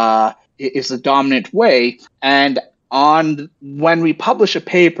 It's the dominant way. And when we publish a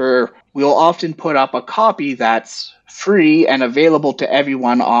paper, we'll often put up a copy that's free and available to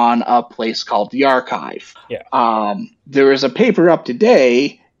everyone on a place called the archive. Yeah. There is a paper up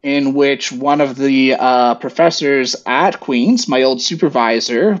today in which one of the professors at Queen's, my old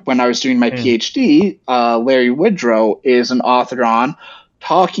supervisor when I was doing my PhD, Larry Woodrow, is an author on,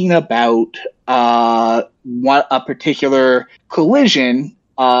 talking about what a particular collision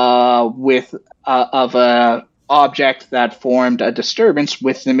of a object that formed a disturbance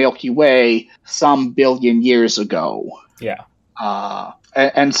with the Milky Way some billion years ago. Yeah.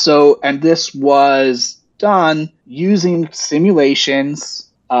 And this was done using simulations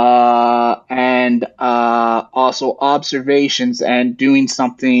and also observations, and doing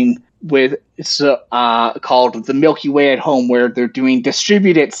something with called the Milky Way at Home, where they're doing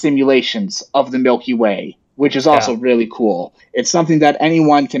distributed simulations of the Milky Way, which is also really cool. It's something that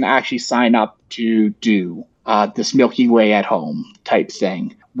anyone can actually sign up to do, this Milky Way at Home type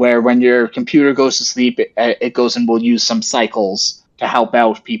thing, where when your computer goes to sleep, it goes and will use some cycles to help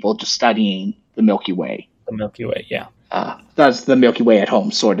out people just studying the Milky Way. The Milky Way, yeah. That's the Milky Way at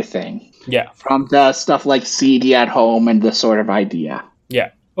Home sort of thing. Yeah. From the stuff like CD at Home and the sort of idea.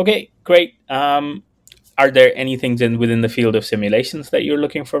 Yeah. Okay, great. Are there any things within the field of simulations that you're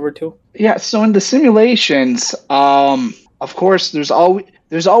looking forward to? Yeah, so in the simulations, of course, there's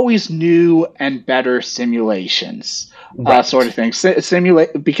always new and better simulations, sort of thing.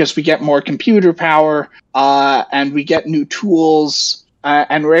 Simulate, because we get more computer power, and we get new tools,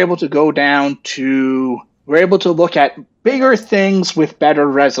 and we're able to look at bigger things with better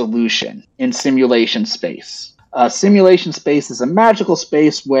resolution in simulation space. Simulation space is a magical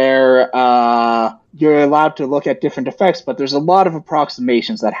space where you're allowed to look at different effects, but there's a lot of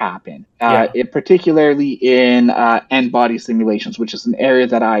approximations that happen, particularly in N-body simulations, which is an area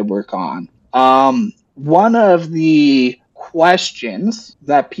that I work on. One of the questions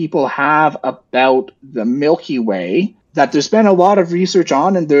that people have about the Milky Way that there's been a lot of research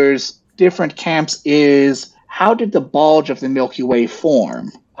on, and there's different camps, is how did the bulge of the Milky Way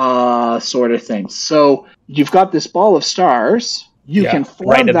form, sort of thing. So you've got this ball of stars. You can form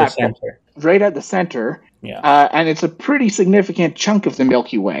right at the center. Yeah. And it's a pretty significant chunk of the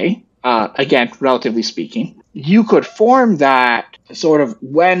Milky Way, again, relatively speaking. You could form that sort of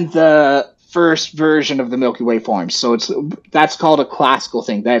when the first version of the Milky Way forms. So that's called a classical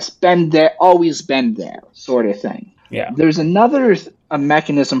thing. That's been there, always been there, sort of thing. Yeah. There's another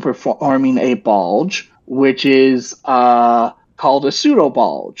mechanism for forming a bulge, which is called a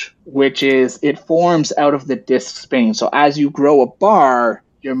pseudobulge, which is it forms out of the disk spinning. So as you grow a bar,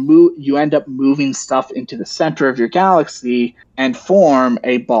 you end up moving stuff into the center of your galaxy and form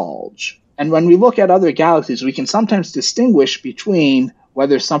a bulge. And when we look at other galaxies, we can sometimes distinguish between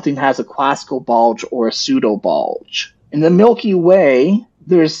whether something has a classical bulge or a pseudo-bulge. In the Milky Way,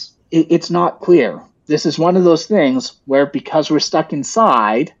 it's not clear. This is one of those things where, because we're stuck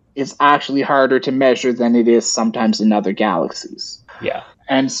inside, it's actually harder to measure than it is sometimes in other galaxies. Yeah.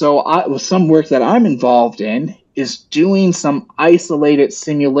 And so some work that I'm involved in is doing some isolated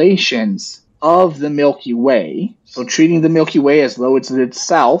simulations of the Milky Way. So treating the Milky Way as though it's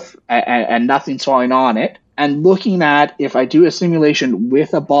itself and nothing's falling on it, and looking at if I do a simulation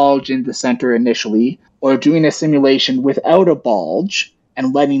with a bulge in the center initially, or doing a simulation without a bulge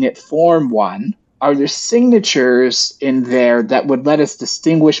and letting it form one, are there signatures in there that would let us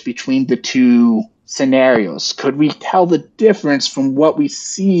distinguish between the two scenarios? Could we tell the difference from what we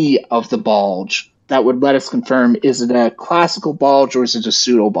see of the bulge that would let us confirm, is it a classical bulge or is it a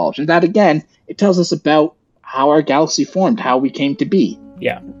pseudo bulge? And that, again, it tells us about how our galaxy formed, how we came to be.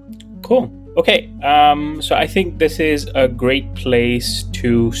 Yeah. Cool. Okay. So I think this is a great place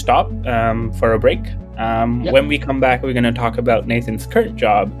to stop for a break. Yep. When we come back, we're going to talk about Nathan's current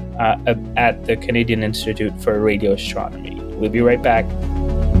job at the Canadian Institute for Radio Astronomy. We'll be right back.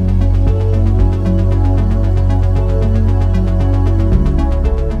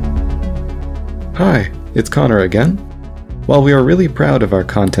 Hi, it's Connor again. While we are really proud of our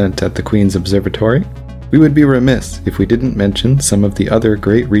content at the Queen's Observatory, we would be remiss if we didn't mention some of the other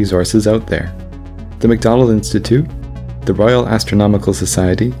great resources out there. The Macdonald Institute, the Royal Astronomical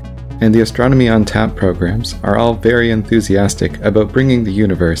Society, and the Astronomy on Tap programs are all very enthusiastic about bringing the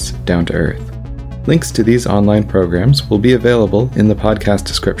universe down to Earth. Links to these online programs will be available in the podcast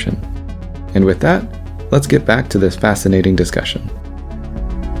description. And with that, let's get back to this fascinating discussion.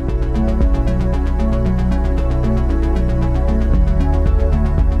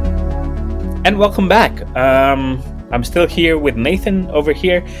 And welcome back. I'm still here with Nathan over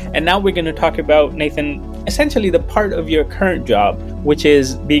here, and now we're going to talk about, Nathan, essentially the part of your current job, which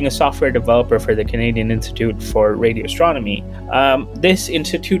is being a software developer for the Canadian Institute for Radio Astronomy. This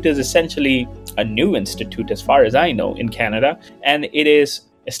institute is essentially a new institute, as far as I know, in Canada, and it is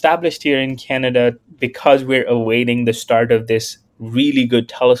established here in Canada because we're awaiting the start of this really good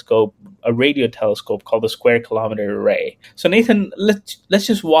telescope, a radio telescope called the Square Kilometer Array. So Nathan, let's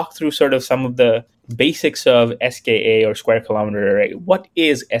just walk through sort of some of the basics of SKA, or Square Kilometer Array. What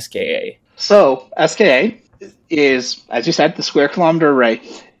is SKA? So SKA is, as you said, the Square Kilometer Array.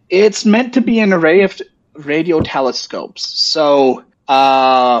 It's meant to be an array of radio telescopes. So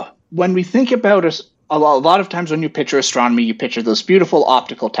when we think about a lot of times when you picture astronomy, you picture those beautiful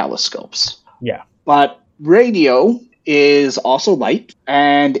optical telescopes. Yeah. But radio is also light,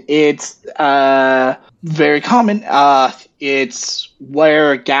 and it's very common. It's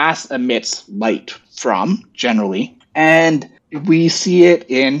where gas emits light from, generally, and we see it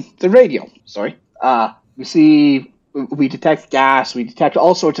in the radio. We detect gas, we detect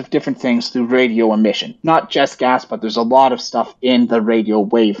all sorts of different things through radio emission. Not just gas, but there's a lot of stuff in the radio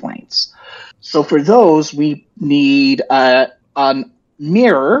wavelengths. So for those, we need a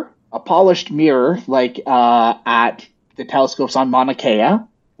mirror, a polished mirror, like at the telescopes on Mauna Kea,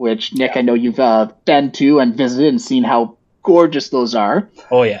 which, Nick, I know you've been to and visited and seen how gorgeous those are.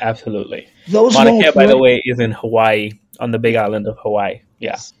 Oh, yeah, absolutely. Mauna Kea, by the way, is in Hawaii, on the big island of Hawaii.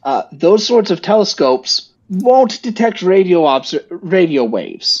 Yeah. Those sorts of telescopes won't detect radio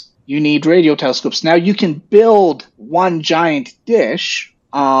waves. You need radio telescopes. Now, you can build one giant dish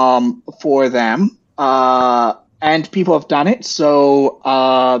for them, and people have done it.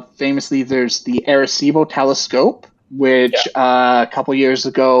 So famously, there's the Arecibo telescope, which a couple years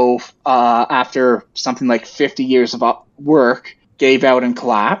ago, after something like 50 years of work, gave out and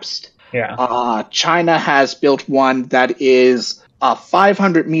collapsed. Yeah. China has built one that is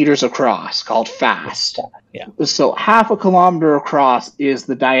 500 meters across, called FAST. Yeah. So half a kilometer across is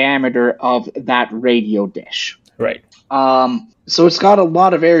the diameter of that radio dish. Right. So it's got a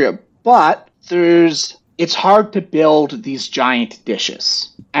lot of area, but it's hard to build these giant dishes.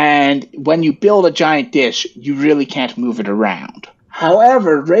 And when you build a giant dish, you really can't move it around.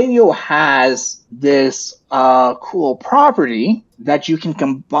 However, radio has this cool property that you can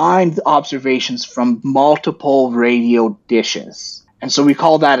combine the observations from multiple radio dishes. And so we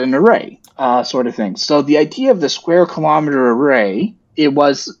call that an array, sort of thing. So the idea of the Square Kilometer Array, it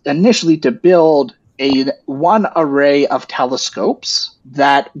was initially to build one array of telescopes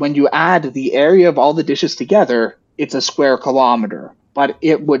that when you add the area of all the dishes together, it's a square kilometer. But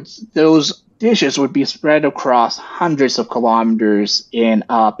those dishes would be spread across hundreds of kilometers in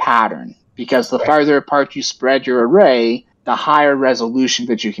a pattern, because the farther apart you spread your array, the higher resolution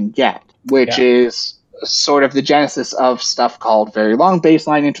that you can get, which is sort of the genesis of stuff called very long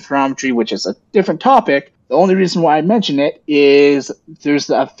baseline interferometry, which is a different topic, The only reason why I mention it is there's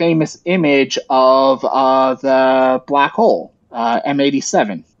a famous image of the black hole,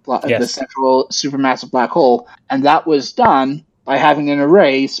 M87, the central supermassive black hole, and that was done by having an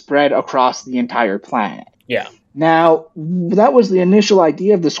array spread across the entire planet. Yeah. Now, that was the initial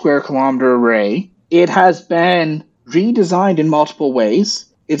idea of the square kilometer array. It has been redesigned in multiple ways.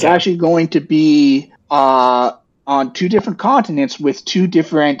 It's actually going to be on 2 different continents with 2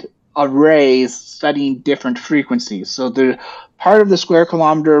 different arrays studying different frequencies. So the part of the square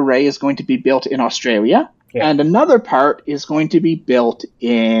kilometer array is going to be built in Australia, and another part is going to be built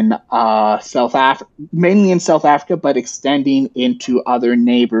in South Africa, mainly in South Africa, but extending into other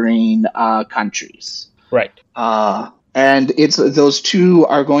neighboring countries. Right. And it's those 2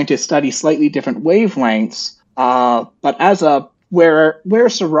 are going to study slightly different wavelengths. But as where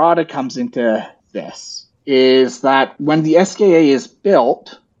Sarada comes into this is that when the SKA is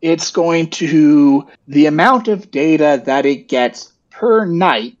built, it's going to, the amount of data that it gets per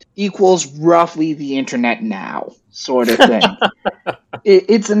night equals roughly the internet now, sort of thing.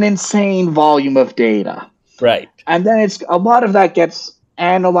 It's an insane volume of data. Right. And then a lot of that gets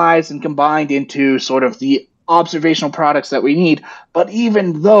analyzed and combined into sort of the observational products that we need. But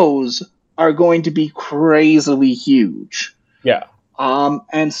even those are going to be crazily huge. Yeah.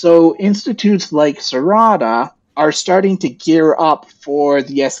 And so institutes like Sarada are starting to gear up for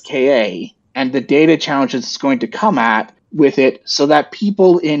the SKA and the data challenges it's going to come at with it so that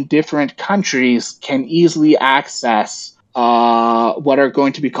people in different countries can easily access what are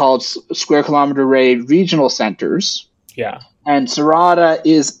going to be called square kilometer array regional centers. Yeah. And Sarada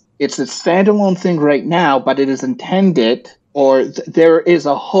it's a standalone thing right now, but it is intended, or there is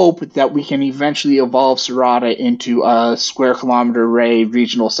a hope that we can eventually evolve Sarada into a square kilometer array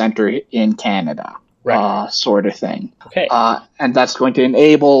regional center in Canada. Right. Sort of thing. Okay. And that's going to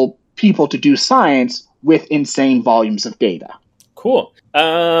enable people to do science with insane volumes of data. Cool.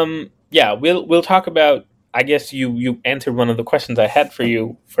 We'll talk about, I guess you answered one of the questions I had for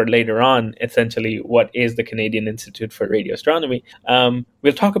you for later on, essentially, what is the Canadian Institute for Radio Astronomy?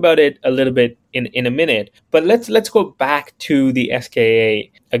 We'll talk about it a little bit in a minute, but let's go back to the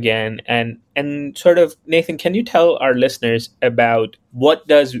SKA again and sort of, Nathan, can you tell our listeners about what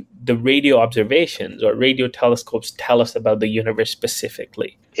does the radio observations or radio telescopes tell us about the universe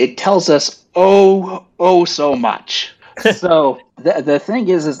specifically? It tells us so much. So the thing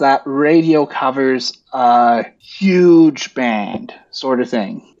is that radio covers a huge band, sort of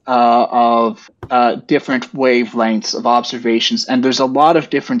thing, of different wavelengths of observations, and there's a lot of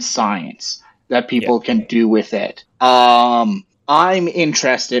different science that people can do with it. I'm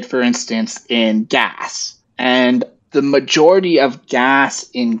interested, for instance, in gas, and the majority of gas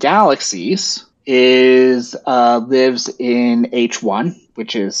in galaxies lives in H1,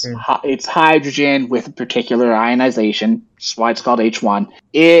 which is it's hydrogen with a particular ionization. That's why it's called H1.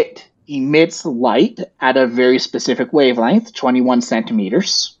 It emits light at a very specific wavelength, 21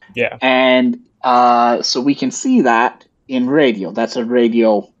 centimeters. Yeah. And so we can see that in radio. That's a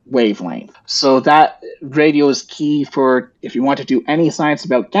radio wavelength. So that radio is key for, if you want to do any science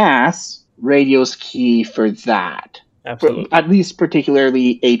about gas, radio is key for that. Absolutely. At least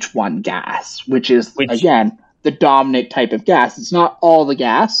particularly H1 gas, which again, the dominant type of gas. It's not all the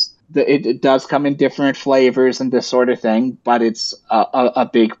gas. It does come in different flavors and this sort of thing, but it's a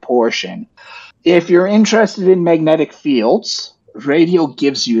big portion. If you're interested in magnetic fields, radio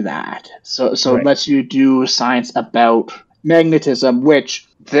gives you that. So it lets you do science about magnetism, which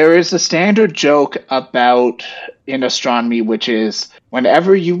there is a standard joke about in astronomy, which is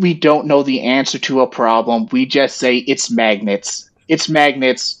whenever we don't know the answer to a problem, we just say it's magnets. It's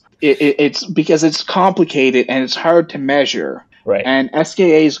magnets. It's because it's complicated and it's hard to measure. Right. And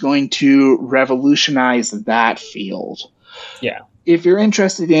SKA is going to revolutionize that field. Yeah. If you're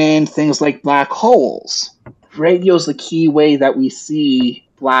interested in things like black holes, radio is the key way that we see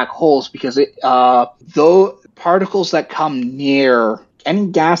black holes because though particles that come near, any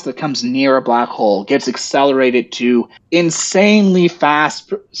gas that comes near a black hole gets accelerated to insanely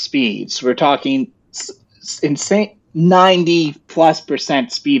fast speeds. We're talking insane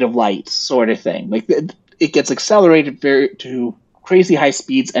 90+% speed of light sort of thing. Like it gets accelerated to crazy high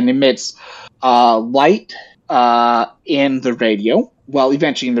speeds and emits light in the radio. Well,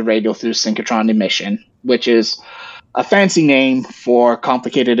 eventually in the radio through synchrotron emission, which is a fancy name for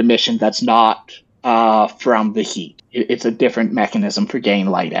complicated emission that's not from the heat. It's a different mechanism for getting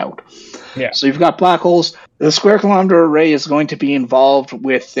light out. Yeah. So you've got black holes. The square kilometer array is going to be involved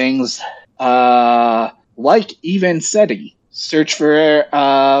with things like even SETI, search for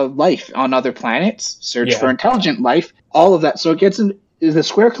life on other planets, search for intelligent life, all of that. So it gets in the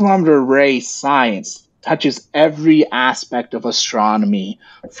square kilometer array science touches every aspect of astronomy,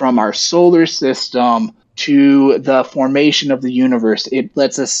 from our solar system to the formation of the universe. It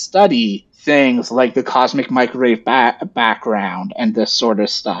lets us study things like the cosmic microwave background and this sort of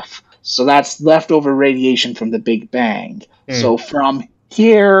stuff. So that's leftover radiation from the Big Bang. So from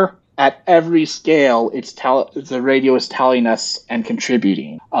here, at every scale, the radio is telling us and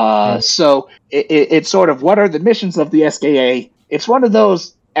contributing. So it's sort of, what are the missions of the SKA? It's one of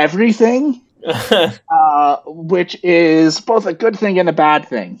those everything, which is both a good thing and a bad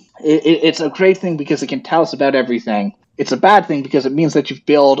thing. It's a great thing because it can tell us about everything. It's a bad thing because it means that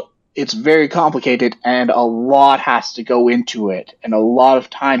it's very complicated and a lot has to go into it. And a lot of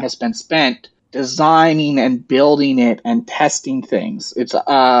time has been spent designing and building it and testing things.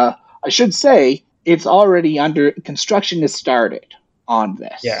 I should say, it's already under construction is started on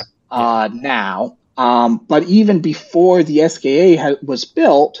this now. But even before the SKA was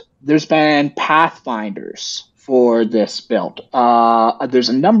built, there's been pathfinders for this built. There's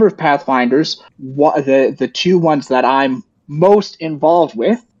a number of pathfinders. The two ones that I'm most involved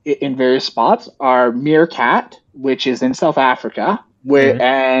with in various spots are Meerkat, which is in South Africa,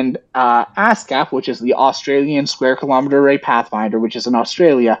 and ASCAP, which is the Australian Square Kilometre Array Pathfinder, which is in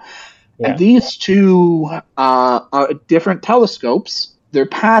Australia. Yeah. And these two are different telescopes. They're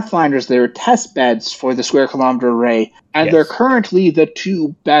pathfinders. They're test beds for the Square Kilometre Array, and they're currently the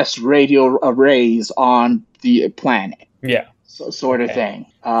two best radio arrays on the planet. Yeah. Sort of thing.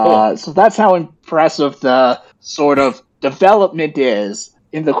 Cool. So that's how impressive the sort of development is.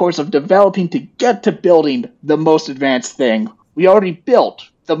 In the course of developing to get to building the most advanced thing, we already built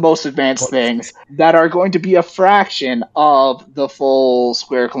the most advanced things that are going to be a fraction of the full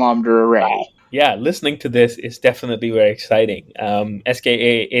Square Kilometre Array. Yeah, listening to this is definitely very exciting.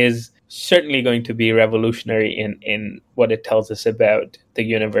 SKA is certainly going to be revolutionary in what it tells us about the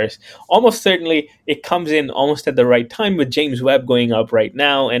universe. Almost certainly, it comes in almost at the right time with James Webb going up right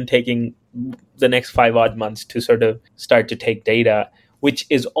now and taking the next 5 odd months to sort of start to take data, which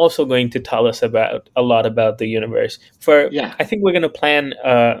is also going to tell us a lot about the universe. I think we're going to plan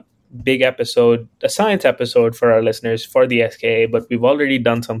a big episode, a science episode for our listeners for the SKA, but we've already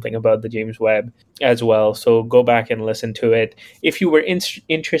done something about the James Webb as well. So go back and listen to it. If you were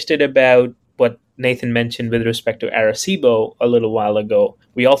interested about what Nathan mentioned with respect to Arecibo a little while ago,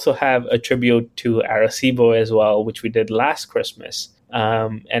 we also have a tribute to Arecibo as well, which we did last Christmas.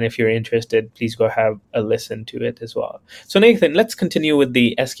 And if you're interested, please go have a listen to it as well. So Nathan, let's continue with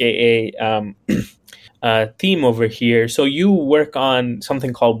the SKA theme over here. So you work on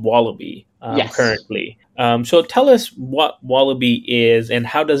something called Wallaby currently. So tell us what Wallaby is and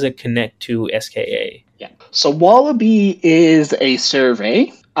how does it connect to SKA? Yeah. So Wallaby is a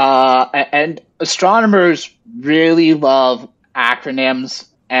survey, and astronomers really love acronyms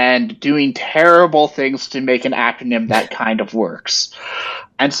and doing terrible things to make an acronym that kind of works.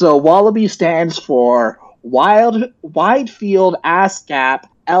 And so Wallaby stands for Wide Field ASCAP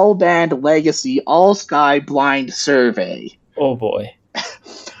L-Band Legacy All-Sky Blind Survey. Oh boy.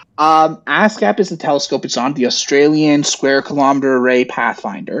 ASCAP is a telescope. It's on the Australian Square Kilometre Array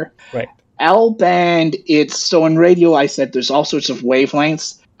Pathfinder. Right. L-Band, so in radio I said there's all sorts of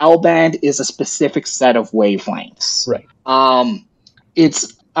wavelengths. L-Band is a specific set of wavelengths. Right.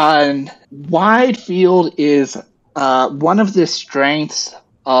 It's wide field is one of the strengths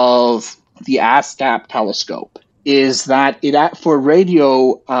of the ASCAP telescope is that for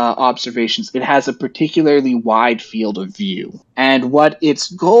radio observations, it has a particularly wide field of view. And what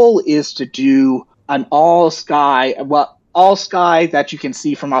its goal is to do an all sky that you can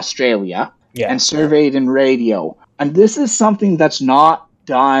see from Australia and surveyed in radio. And this is something that's not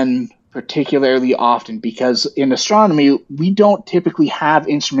done particularly often because in astronomy, we don't typically have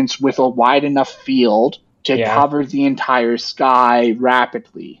instruments with a wide enough field to cover the entire sky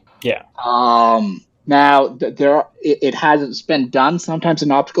rapidly. Yeah. Now, it hasn't been done sometimes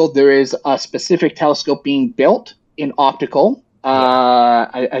in optical. There is a specific telescope being built in optical.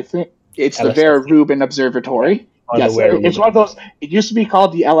 I think it's the Vera Rubin Observatory. Yes, it's one of those. It used to be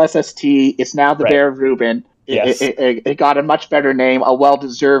called the LSST. It's now the Vera Rubin. Yes. It got a much better name, a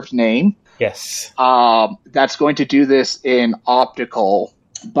well-deserved name. Yes. That's going to do this in optical.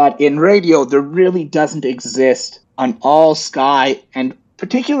 But in radio, there really doesn't exist an all-sky, and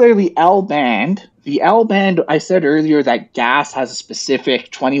particularly L-band. The L-band, I said earlier that gas has a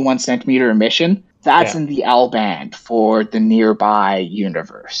specific 21 centimeter emission. That's in the L-band for the nearby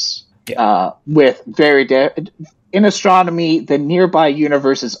universe. Yeah. With very... In astronomy, the nearby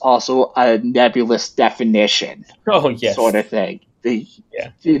universe is also a nebulous definition. Oh, yes. Sort of thing.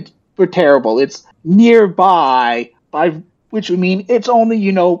 We're terrible. It's nearby, by which we mean it's only,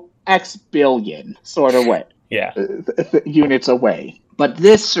 X billion sort of way. Yeah. Units away. But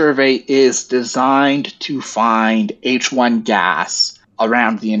this survey is designed to find H1 gas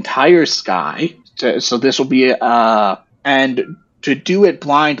around the entire sky. So this will be and to do it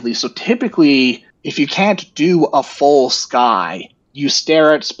blindly. So typically, if you can't do a full sky, you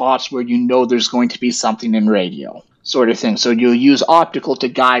stare at spots where you know there's going to be something in radio, sort of thing. So you'll use optical to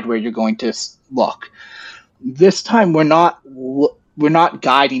guide where you're going to look. This time, we're not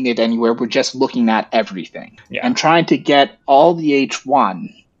guiding it anywhere. We're just looking at everything and trying to get all the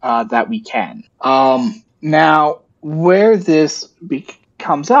H1 that we can. Now, where this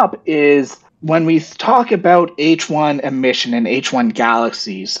comes up is when we talk about H1 emission and H1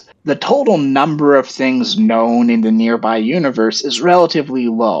 galaxies, the total number of things known in the nearby universe is relatively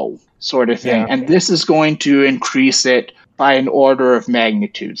low, sort of thing. And this is going to increase it by an order of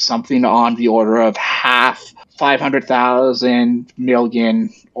magnitude, something on the order of 500,000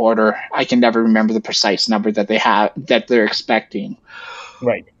 million order. I can never remember the precise number that they're expecting.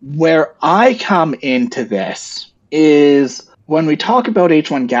 Right. Where I come into this is when we talk about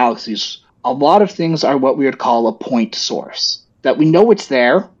H1 galaxies, a lot of things are what we would call a point source. That we know it's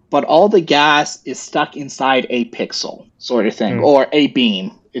there, but all the gas is stuck inside a pixel, sort of thing, or a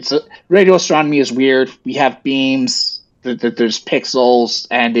beam. Radio astronomy is weird. We have beams, there's pixels,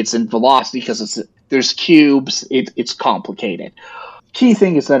 and it's in velocity because there's cubes. It's complicated. Key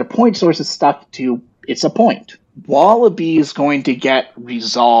thing is that a point source is stuck to, it's a point. Wallaby is going to get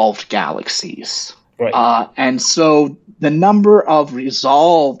resolved galaxies. Right. And so the number of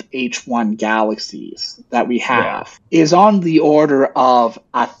resolved H1 galaxies that we have is on the order of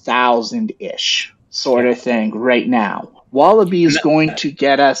 1,000-ish, sort of thing right now. Wallaby is going to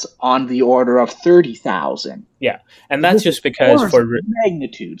get us on the order of 30,000. Yeah, and that's just because for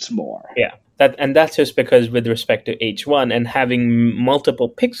magnitudes more. Yeah, that's just because with respect to H1 and having multiple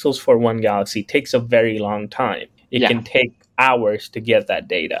pixels for one galaxy takes a very long time. It can take hours to get that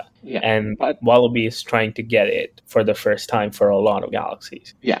data. And Wallaby is trying to get it for the first time for a lot of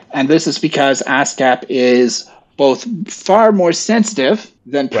galaxies. Yeah, and this is because ASCAP is both far more sensitive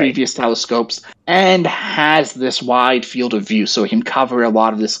than previous telescopes and has this wide field of view, so it can cover a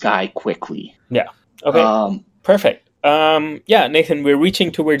lot of the sky quickly. Yeah. Okay. Perfect. Nathan, we're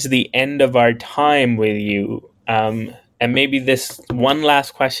reaching towards the end of our time with you. And maybe this one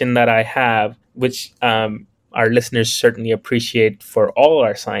last question that I have, which our listeners certainly appreciate for all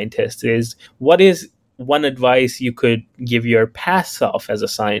our scientists, is what is one advice you could give your past self as a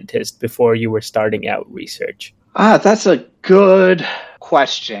scientist before you were starting out research? That's a good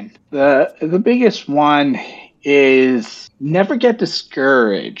question. The biggest one is never get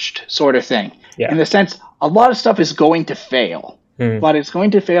discouraged, sort of thing. In the sense, a lot of stuff is going to fail, but it's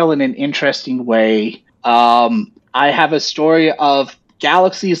going to fail in an interesting way. I have a story of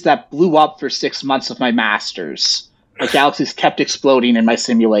galaxies that blew up for 6 months of my master's. My galaxies kept exploding in my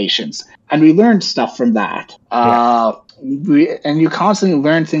simulations. And we learned stuff from that. And you constantly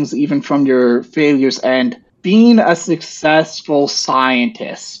learn things even from your failures. And being a successful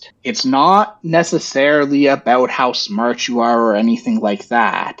scientist, it's not necessarily about how smart you are or anything like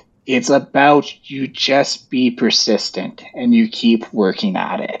that. It's about you just be persistent and you keep working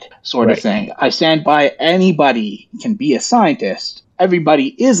at it, sort of thing. I stand by anybody can be a scientist. Everybody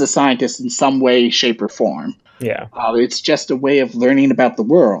is a scientist in some way, shape, or form. It's just a way of learning about the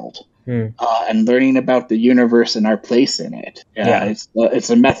world and learning about the universe and our place in it. It's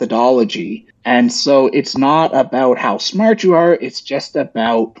a methodology. And so it's not about how smart you are. It's just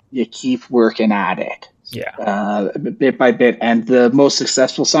about you keep working at it. Bit by bit. And the most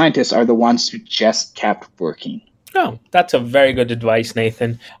successful scientists are the ones who just kept working. Oh, that's a very good advice,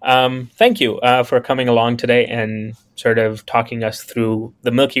 Nathan. Thank you for coming along today and sort of talking us through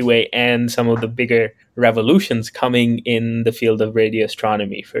the Milky Way and some of the bigger revolutions coming in the field of radio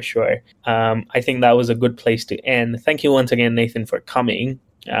astronomy, for sure. I think that was a good place to end. Thank you once again, Nathan, for coming.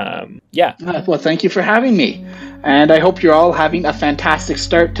 Well, thank you for having me. And I hope you're all having a fantastic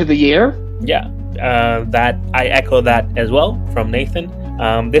start to the year. That I echo that as well from Nathan.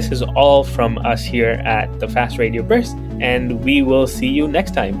 This is all from us here at the Fast Radio Burst, and we will see you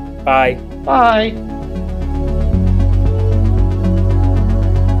next time. Bye. Bye.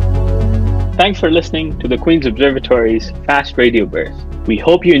 Thanks for listening to the Queen's Observatory's Fast Radio Burst. We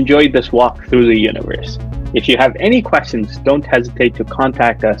hope you enjoyed this walk through the universe. If you have any questions, don't hesitate to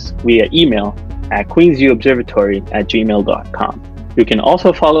contact us via email at queensuobservatory@gmail.com. You can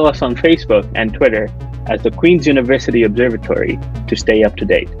also follow us on Facebook and Twitter as the Queen's University Observatory to stay up to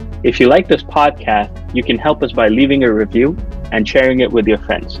date. If you like this podcast, you can help us by leaving a review and sharing it with your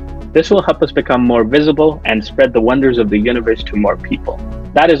friends. This will help us become more visible and spread the wonders of the universe to more people.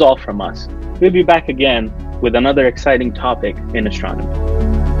 That is all from us. We'll be back again with another exciting topic in astronomy.